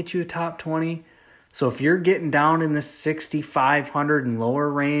well and get you a top 20. So if you're getting down in the 6,500 and lower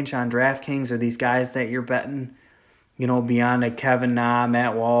range on DraftKings, or these guys that you're betting, beyond a Kevin Na,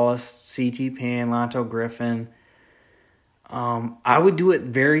 Matt Wallace, C.T. Pan, Lanto Griffin, I would do it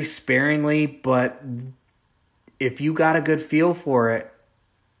very sparingly, but if you got a good feel for it,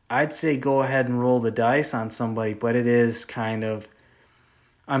 I'd say go ahead and roll the dice on somebody, but it is kind of,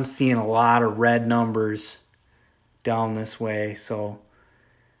 I'm seeing a lot of red numbers down this way, so.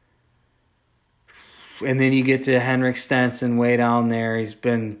 And then you get to Henrik Stenson way down there. He's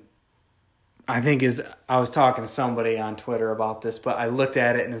been, I was talking to somebody on Twitter about this, but I looked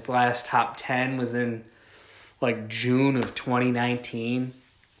at it and his last top 10 was in like June of 2019.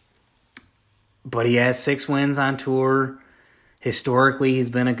 But he has 6 wins on tour. Historically,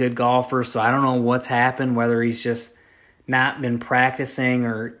 he's been a good golfer, so I don't know what's happened, whether he's just not been practicing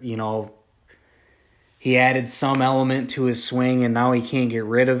or, he added some element to his swing and now he can't get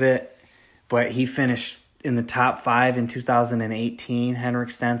rid of it. But he finished in the top 5 in 2018,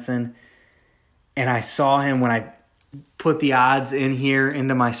 Henrik Stenson. And I saw him when I put the odds in here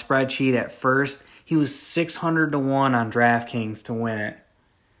into my spreadsheet at first. He was 600 to 1 on DraftKings to win it.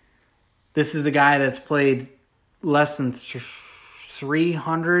 This is a guy that's played less than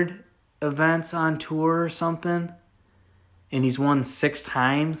 300 events on tour or something. And he's won 6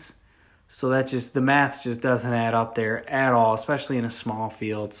 times. So the math just doesn't add up there at all, especially in a small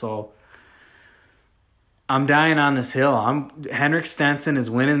field. So I'm dying on this hill. Henrik Stenson is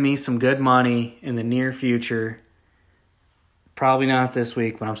winning me some good money in the near future. Probably not this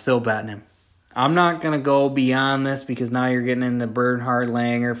week, but I'm still betting him. I'm not going to go beyond this because now you're getting into Bernhard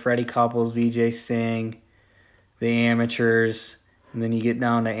Langer, Freddie Couples, Vijay Singh, the amateurs, and then you get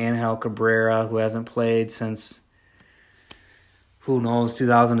down to Angel Cabrera, who hasn't played since, who knows,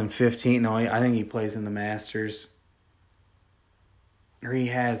 2015. No, I think he plays in the Masters. Or he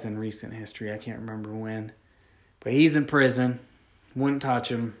has in recent history. I can't remember when. But he's in prison. Wouldn't touch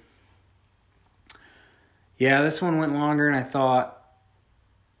him. Yeah, this one went longer than I thought.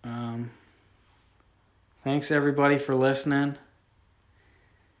 Thanks, everybody, for listening.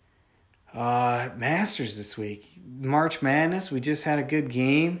 Masters this week. March Madness, we just had a good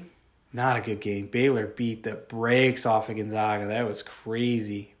game. Not a good game. Baylor beat the brakes off of Gonzaga. That was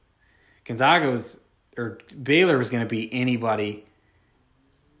crazy. Baylor was going to beat anybody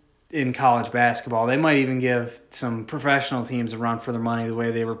in college basketball. They might even give some professional teams a run for their money the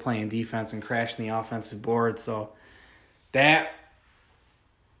way they were playing defense and crashing the offensive board. So that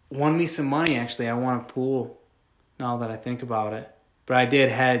won me some money, actually. I won a pool now that I think about it. But I did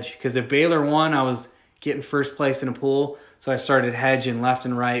hedge because if Baylor won, I was getting first place in a pool. So I started hedging left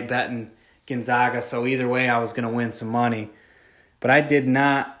and right, betting Gonzaga. So either way, I was going to win some money. But I did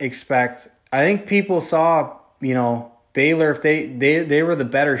not expect – I think people saw, Baylor, if they were the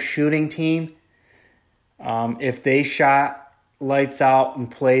better shooting team, if they shot lights out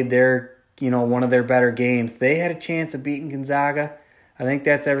and played their, one of their better games, they had a chance of beating Gonzaga. I think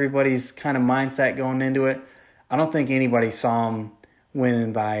that's everybody's kind of mindset going into it. I don't think anybody saw them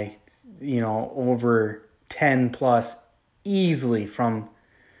winning by, over 10 plus easily from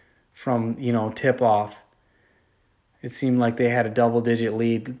tip off. It seemed like they had a double-digit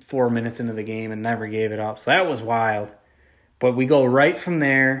lead 4 minutes into the game and never gave it up. So that was wild. But we go right from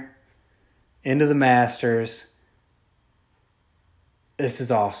there into the Masters. This is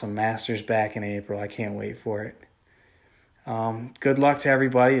awesome. Masters back in April. I can't wait for it. Good luck to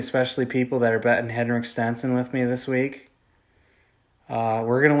everybody, especially people that are betting Henrik Stenson with me this week.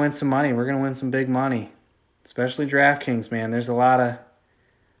 We're going to win some money. We're going to win some big money, especially DraftKings, man. There's a lot of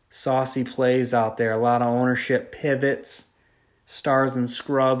saucy plays out there, a lot of ownership pivots, stars and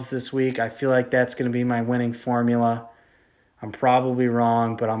scrubs this week. I feel like that's going to be my winning formula. I'm probably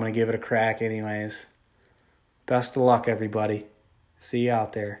wrong, but I'm going to give it a crack anyways. Best of luck, everybody. See you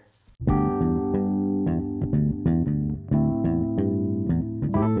out there.